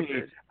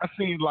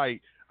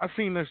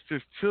us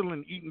just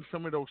chilling, eating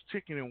some of those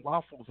chicken and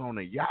waffles on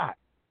a yacht.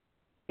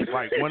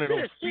 Like one of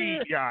those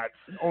speed yachts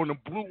on the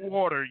blue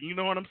water, you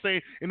know what I'm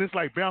saying? And it's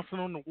like bouncing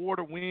on the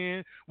water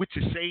wind with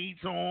your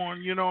shades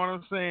on, you know what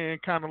I'm saying?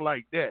 Kind of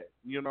like that,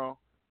 you know?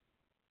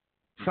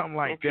 Something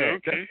like that.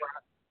 Okay.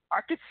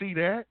 I could see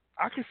that.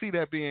 I could see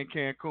that being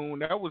Cancun.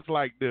 That was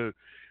like the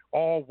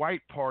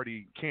all-white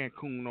party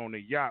Cancun on a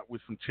yacht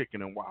with some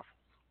chicken and waffles.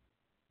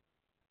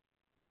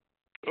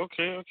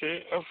 Okay.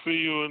 I feel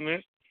you on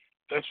that.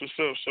 That's what's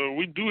up. So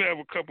we do have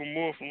a couple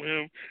more from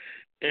him,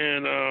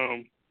 and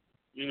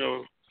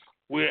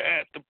we're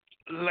at the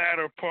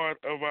latter part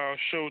of our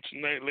show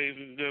tonight, ladies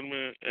and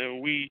gentlemen,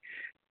 and we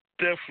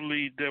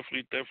definitely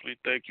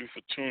thank you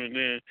for tuning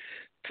in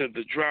to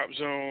the Drop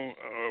Zone.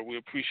 We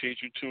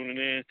appreciate you tuning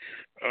in,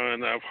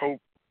 and I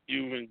hope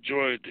you've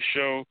enjoyed the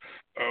show.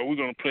 We're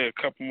going to play a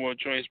couple more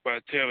joints by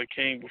Taylor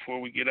King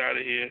before we get out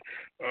of here.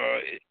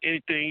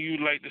 Anything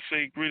you'd like to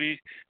say, Gritty,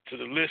 to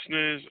the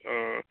listeners?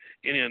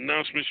 Any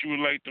announcements you would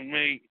like to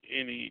make?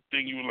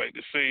 Anything you would like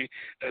to say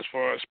as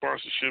far as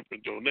sponsorship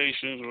and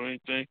donations or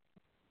anything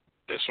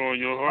that's on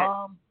your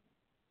heart?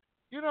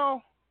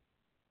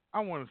 I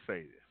want to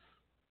say this.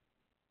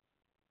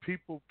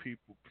 People.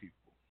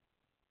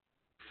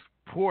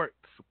 Support.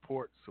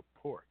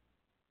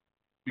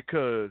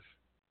 Because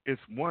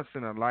it's once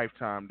in a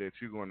lifetime that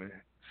you're going to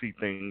see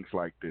things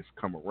like this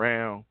come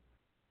around.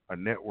 A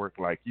network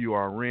like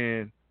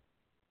URN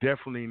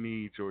definitely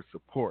needs your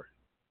support.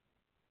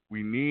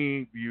 We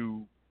need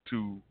you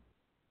to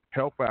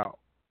help out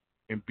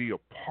and be a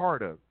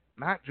part of it,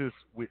 not just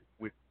with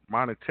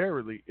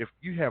monetarily. If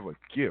you have a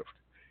gift,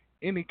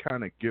 any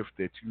kind of gift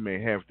that you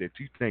may have that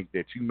you think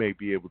that you may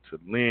be able to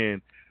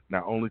lend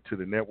not only to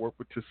the network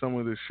but to some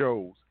of the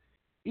shows,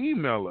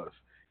 email us.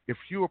 If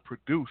you're a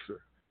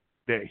producer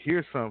that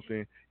hears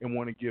something and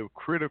want to give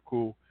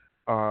critical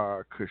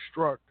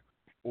construct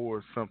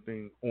or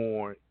something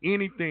on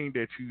anything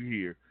that you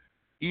hear,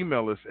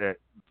 email us at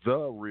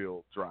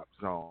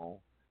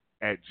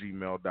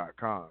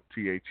therealdropzone@gmail.com.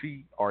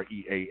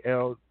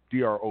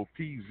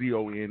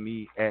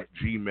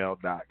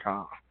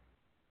 TheRealdropzone@gmail.com.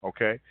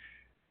 Okay?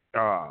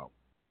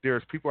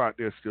 There's people out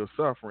there still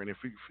suffering.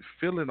 If you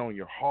feel it on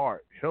your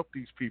heart, help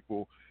these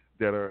people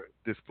that are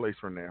displaced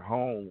from their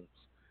homes,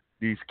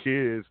 these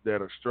kids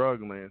that are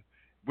struggling.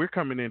 We're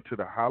coming into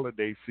the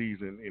holiday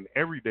season, and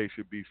every day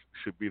should be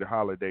the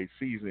holiday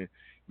season,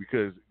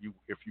 because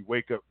if you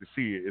wake up to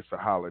see it, it's a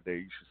holiday.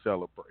 You should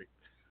celebrate.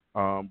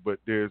 But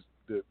there's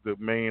the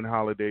main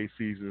holiday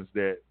seasons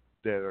that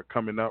are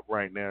coming up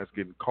right now. It's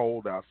getting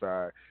cold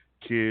outside.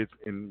 Kids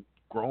and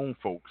grown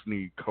folks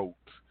need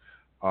coats,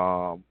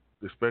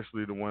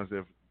 especially the ones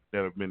that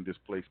have been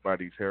displaced by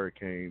these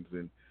hurricanes,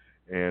 and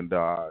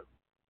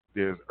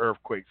there's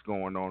earthquakes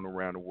going on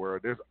around the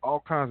world. There's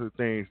all kinds of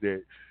things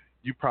that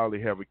you probably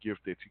have a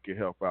gift that you can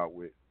help out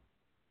with.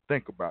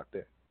 Think about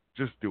that.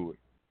 Just do it.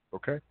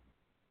 Okay?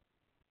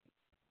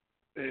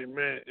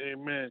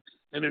 Amen.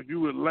 And if you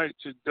would like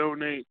to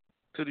donate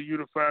to the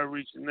Unified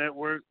Reach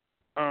Network,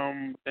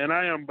 and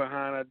I am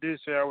behind. I did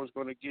say I was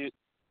going to get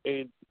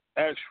an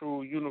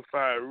actual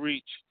Unified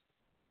Reach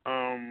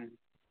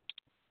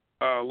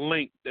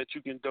link that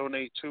you can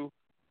donate to.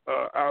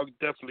 I'll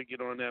definitely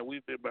get on that.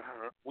 We've been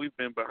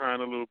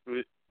behind a little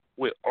bit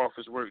with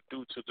office work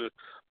due to the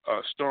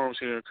storms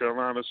here in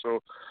Carolina,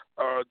 so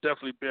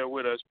definitely bear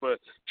with us. But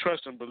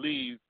trust and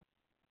believe,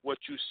 what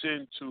you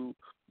send to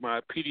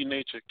my PD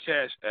Nature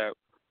Cash app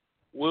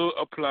will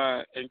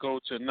apply and go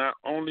to not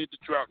only the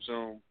Drop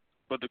Zone,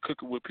 but the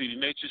Cooking with PD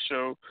Nature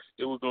show.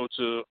 It will go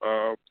to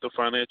the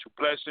Financial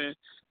Blessing,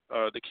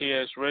 the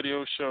KS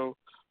Radio show,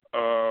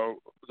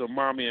 the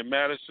Mommy and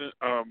Madison,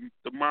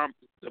 the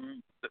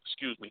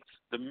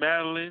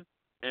Madeline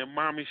and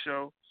Mommy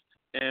show,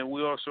 and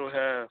we also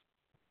have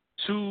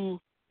 2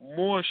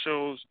 more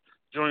shows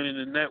joining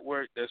the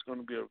network. That's going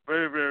to be a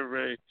very, very,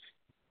 very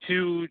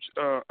huge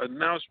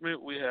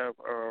announcement. We have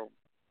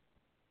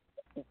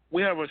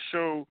a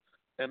show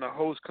and a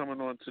host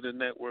coming on to the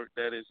network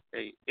that is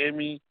a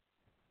Emmy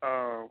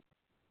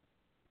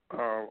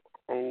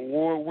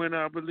award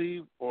winner, I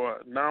believe,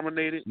 or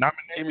nominated,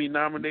 Emmy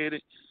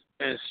nominated,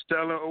 and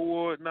Stellar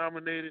Award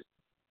nominated,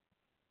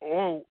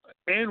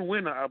 and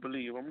winner, I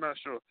believe. I'm not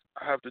sure.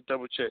 I have to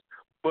double check.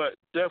 But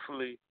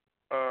definitely,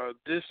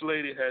 this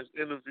lady has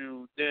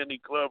interviewed Danny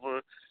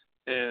Glover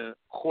and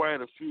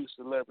quite a few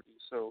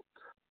celebrities. So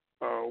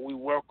we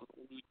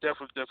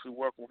definitely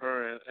welcome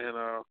her,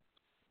 and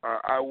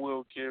I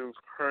will give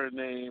her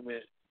name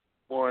and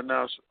more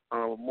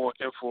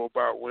info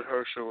about when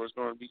her show is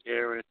going to be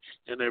airing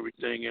and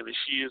everything. And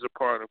she is a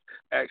part of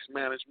Axe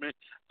Management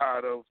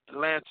out of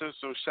Atlanta.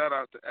 So shout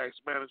out to Axe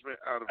Management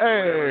out of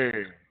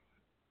Atlanta.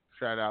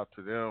 Shout out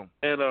to them.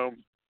 And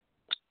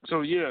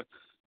So yeah,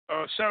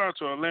 shout out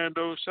to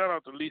Orlando. Shout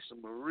out to Lisa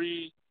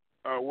Marie,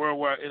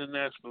 Worldwide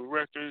International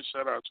Records.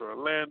 Shout out to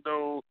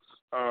Orlando,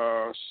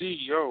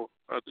 CEO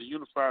of the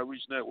Unified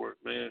Reach Network,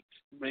 man,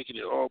 making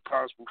it all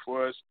possible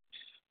for us,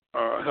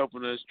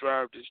 helping us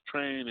drive this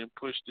train and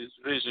push this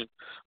vision.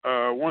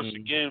 Once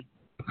again,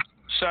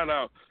 shout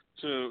out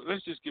to.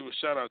 Let's just give a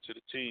shout out to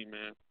the team,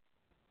 man.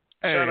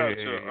 Shout out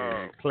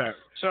to clap.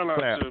 Shout out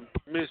Clap. to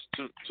Miss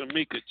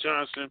Tamika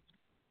Johnson,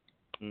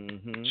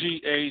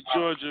 GA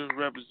Georgia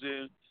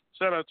representing.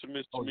 Shout out to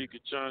Miss Tamika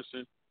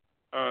Johnson.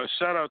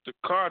 Shout out to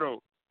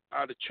Cardo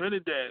out of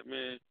Trinidad,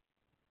 man.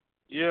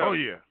 Yeah. Oh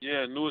yeah.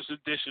 Yeah, newest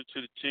addition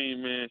to the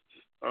team, man.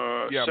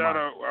 Yeah, shout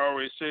man. out. I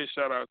always say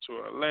shout out to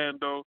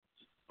Orlando.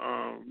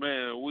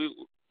 Man,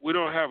 we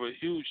don't have a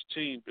huge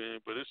team, man,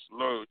 but it's a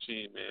loyal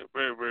team, man.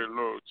 Very, very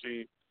loyal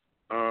team.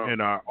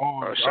 And our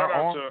arms, shout out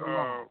arms to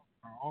along.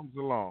 Our arms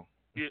along.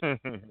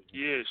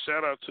 yeah,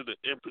 shout out to the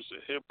Empress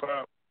of Hip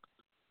Hop.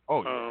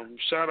 Oh yeah.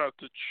 Shout out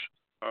to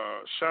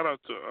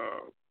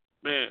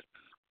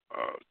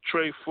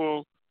Trey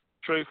Fo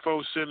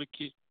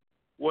Seneca,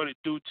 What It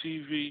Do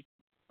TV,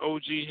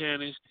 OG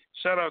Hannis.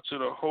 Shout out to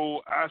the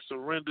whole I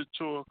Surrender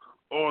tour,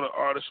 all the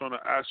artists on the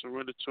I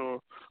Surrender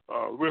tour,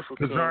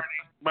 Rifka,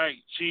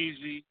 Mike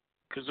Cheesy,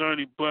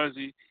 Kazerny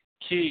Buzzy,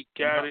 Kid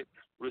Got It,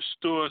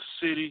 Restore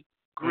City,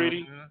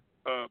 Gritty,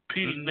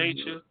 Petey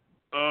Nature,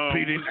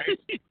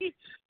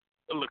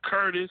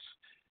 LaCurtis,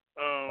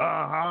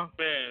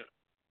 man,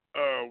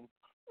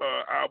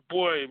 our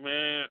boy,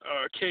 man,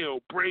 K.O.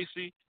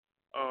 Bracy.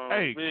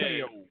 Hey, man,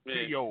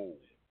 K.O.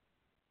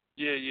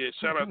 Yeah.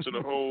 Shout out to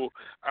the whole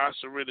I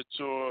Surrender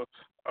tour.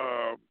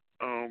 I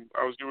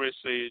was going to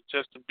say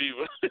Justin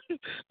Bieber.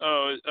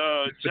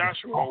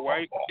 Joshua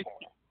White.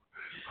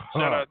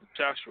 Shout out to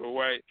Joshua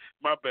White.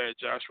 My bad,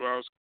 Joshua. I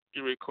was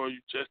getting ready to call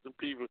you Justin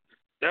Bieber.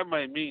 That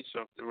might mean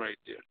something right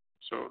there.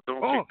 So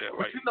don't take that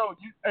lightly. You know,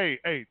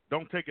 hey,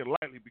 don't take it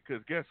lightly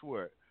because guess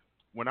what?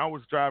 When I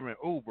was driving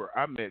Uber,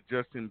 I met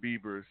Justin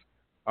Bieber's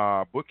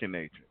booking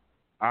agent.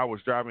 I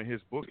was driving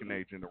his booking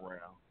agent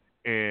around,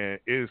 and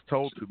it is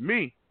told to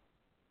me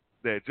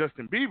that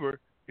Justin Bieber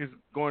is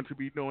going to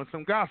be doing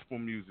some gospel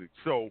music.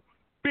 So,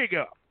 big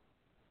up.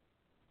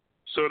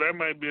 So that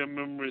might be a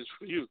memory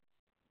for you.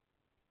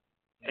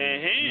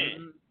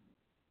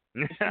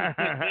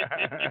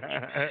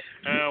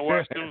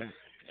 Watch them.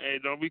 Hey,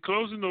 don't be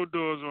closing no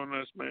doors on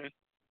us, man.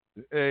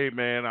 Hey,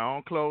 man, I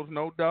don't close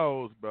no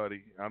doors,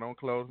 buddy. I don't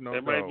close no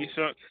doors. Might be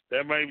some.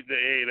 That might be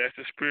that's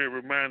the spirit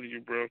reminding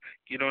you, bro.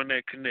 Get on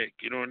that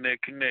connect.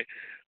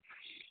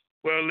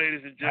 Well,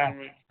 ladies and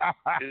gentlemen,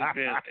 it's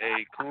been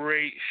a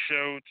great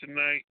show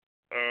tonight.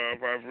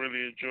 I've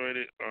really enjoyed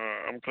it.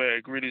 I'm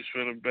glad Gritty's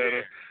feeling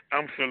better.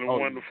 I'm feeling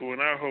wonderful,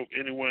 and I hope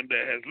anyone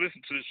that has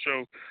listened to the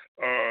show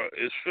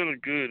is feeling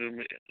good and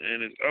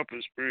is up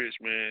in spirits,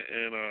 man.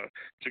 And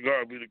to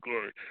God be the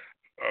glory.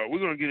 We're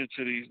gonna get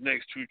into these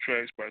next two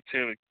tracks by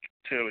Taylor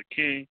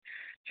King,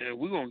 and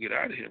we're gonna get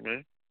out of here,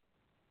 man.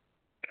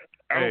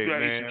 I hope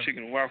y'all eat some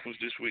chicken and waffles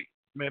this week.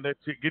 Man,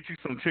 get you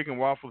some chicken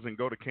waffles and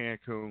go to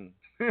Cancun.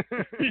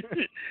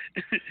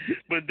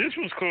 But this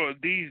one's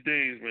called These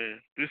Days,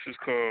 man. This is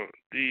called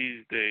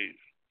These Days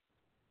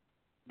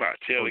by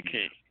Taylor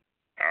King.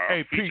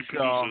 Our feature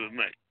producer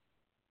tonight.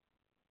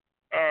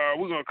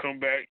 We're gonna come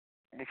back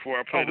before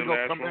I play the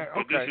last one.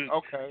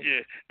 Okay.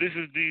 Yeah, this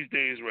is These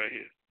Days right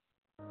here.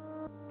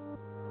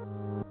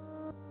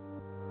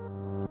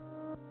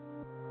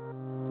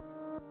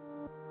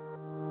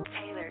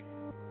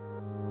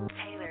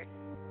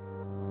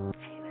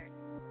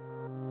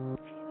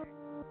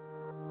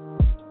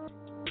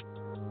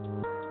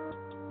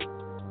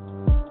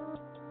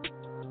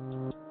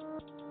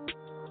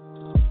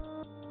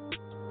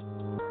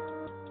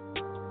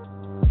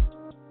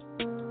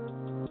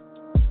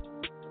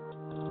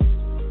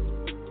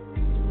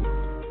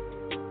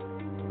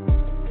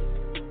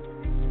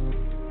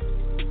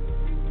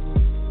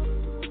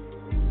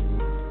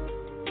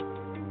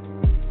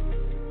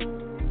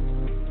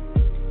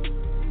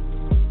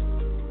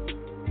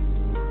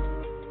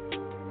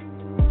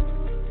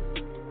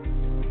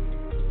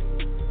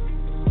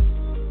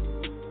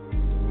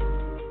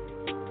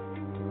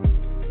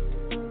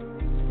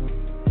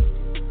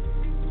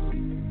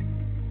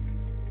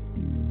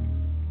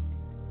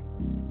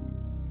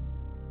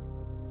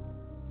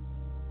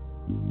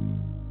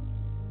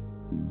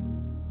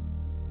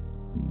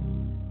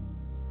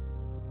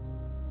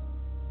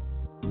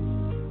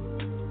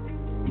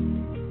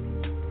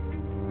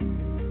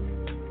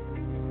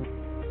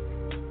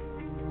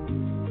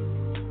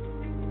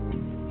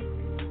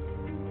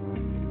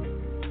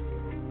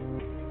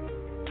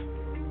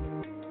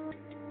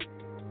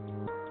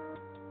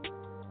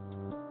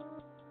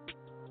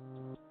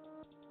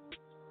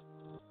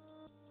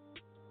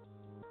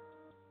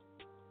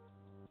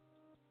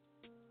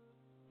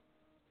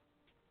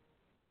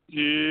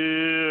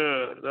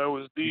 Yeah, that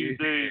was These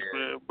Days,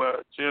 man, by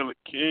Taylor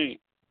King.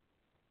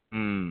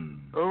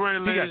 All right,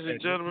 ladies and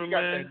gentlemen, he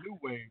got that new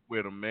wave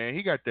with him, man.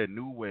 He got that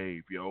new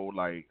wave, yo.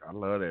 Like, I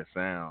love that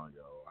sound,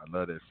 yo. I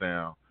love that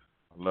sound.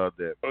 I love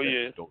that. Oh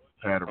yeah,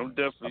 pattern. I'm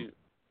definitely.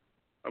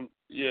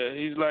 Yeah,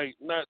 he's like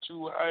not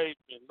too hype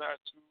and not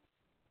too.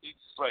 He's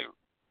just like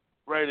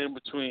right in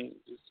between.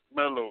 It's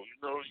mellow,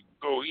 you know. You can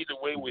go either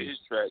way with his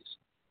tracks.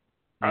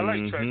 I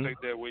like tracks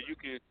like that where you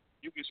can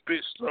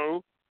spit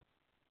slow,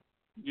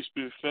 you can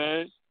spit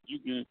fast, you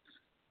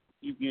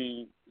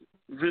can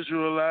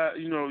visualize,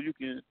 you know, you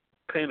can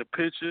paint a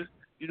picture.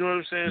 You know what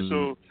I'm saying?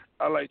 So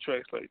I like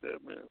tracks like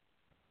that, man.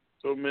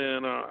 So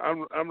man,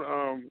 I'm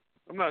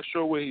not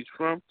sure where he's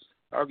from.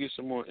 I'll get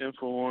some more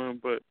info on him,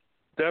 but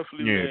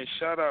definitely, man,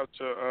 shout out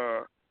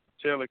to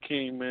Taylor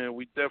King, man.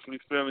 We definitely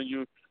feeling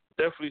you.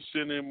 Definitely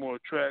send in more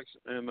tracks,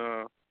 and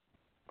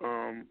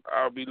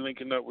I'll be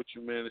linking up with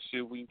you, man, to see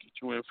if we can get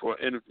you in for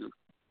an interview.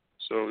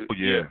 So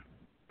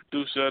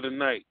producer of the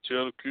night,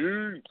 Taylor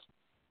King.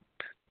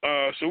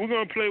 So we're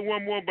gonna play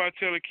one more by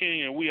Taylor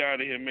King, and we out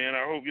of here, man.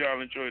 I hope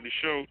y'all enjoyed the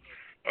show.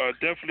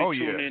 Definitely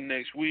tune in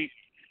next week,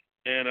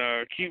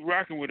 and keep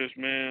rocking with us,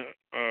 man.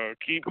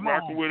 Keep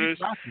rocking with us.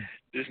 Rocking.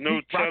 There's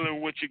no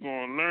telling what you're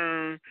gonna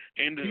learn,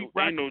 ain't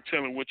no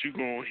telling what you're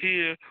gonna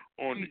hear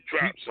on the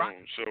Drop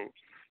Zone. So,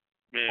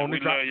 man, we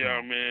love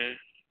y'all, man.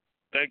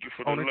 Thank you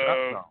for the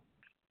love,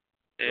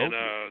 and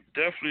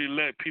definitely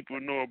let people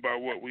know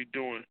about what we're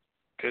doing,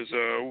 because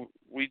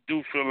we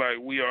do feel like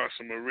we are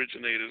some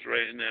originators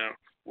right now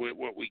with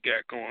what we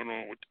got going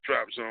on with the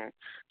Drop Zone.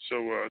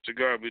 So to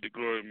God be the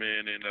glory,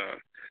 man, and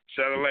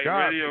Satellite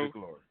Radio,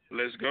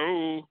 let's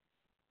go.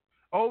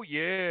 Oh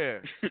yeah.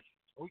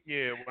 Oh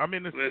yeah, I'm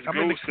in the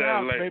Satellite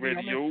clouds, baby.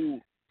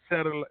 Radio.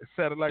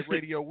 Satellite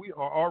Radio. We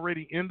are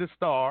already in the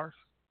stars.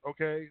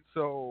 Okay,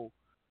 so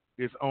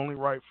it's only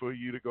right for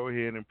you to go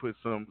ahead and put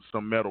some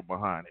metal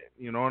behind it.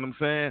 You know what I'm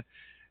saying?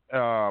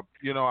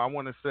 You know, I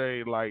want to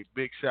say like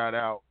big shout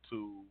out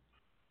to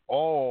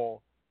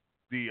all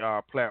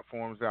the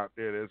platforms out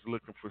there that's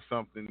looking for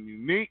something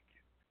unique.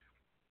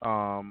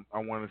 I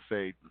want to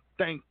say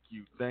thank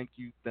you,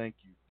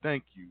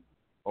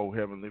 oh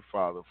Heavenly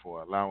Father,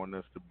 for allowing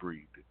us to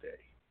breathe today.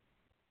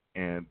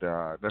 And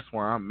that's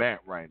where I'm at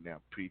right now,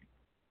 Petey.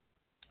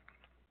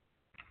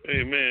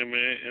 Amen,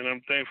 man. And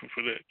I'm thankful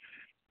for that.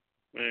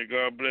 Man,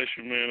 God bless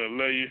you, man. I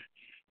love you.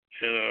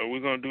 And we're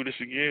going to do this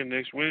again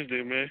next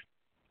Wednesday, man.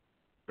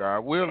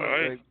 God willing, all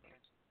right. Baby.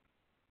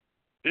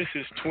 This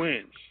is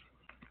Twins.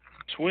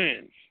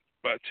 Twins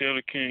by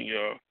Taylor King,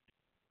 y'all.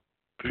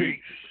 Peace.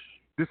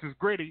 This is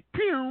Gritty.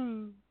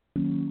 Pew!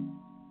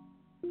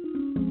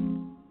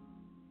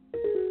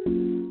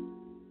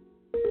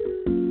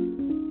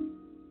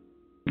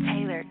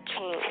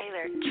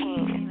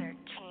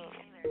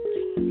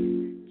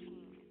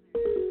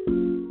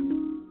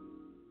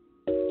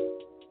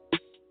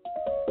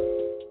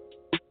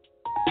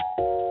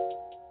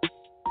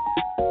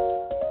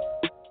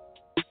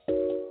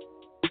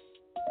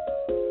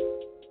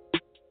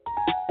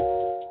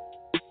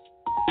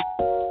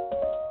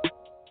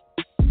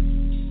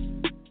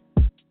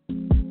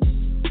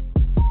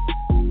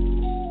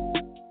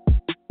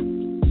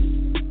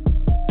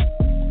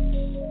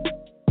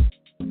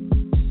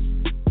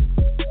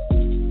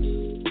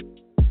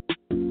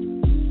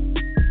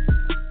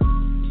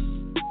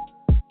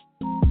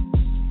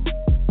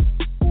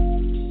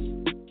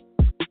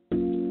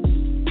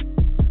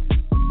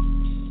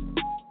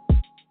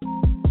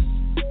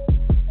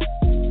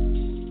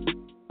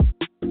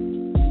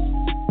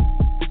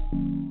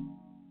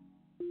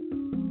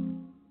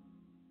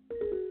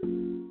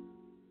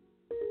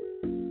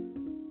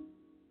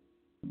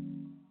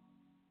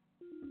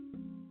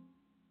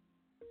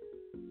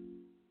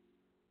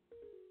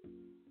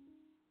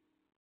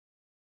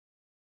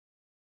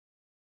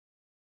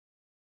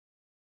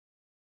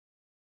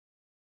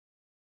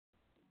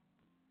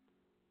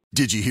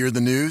 Did you hear the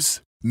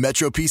news?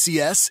 Metro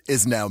PCS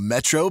is now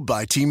Metro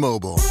by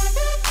T-Mobile.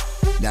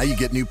 Now you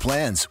get new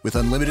plans with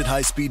unlimited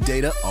high-speed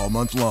data all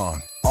month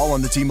long, all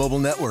on the T-Mobile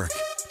network.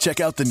 Check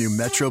out the new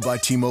Metro by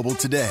T-Mobile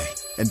today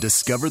and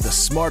discover the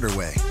smarter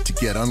way to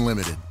get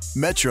unlimited.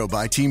 Metro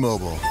by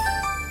T-Mobile.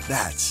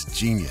 That's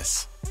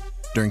genius.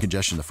 During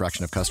congestion, the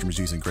fraction of customers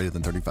using greater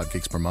than 35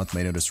 gigs per month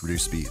may notice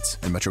reduced speeds,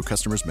 and Metro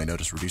customers may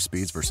notice reduced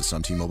speeds versus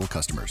some T-Mobile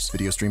customers.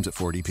 Video streams at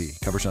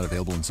 480p. Coverage not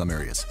available in some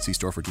areas. See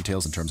store for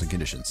details and terms and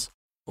conditions.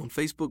 On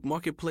Facebook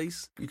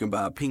Marketplace, you can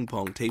buy a ping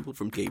pong table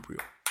from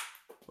Gabriel,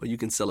 or you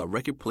can sell a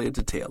record player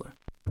to Taylor.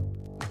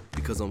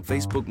 Because on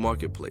Facebook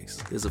Marketplace,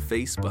 there's a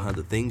face behind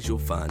the things you'll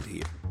find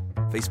here.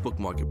 Facebook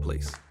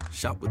Marketplace.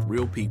 Shop with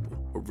real people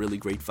for really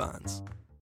great finds.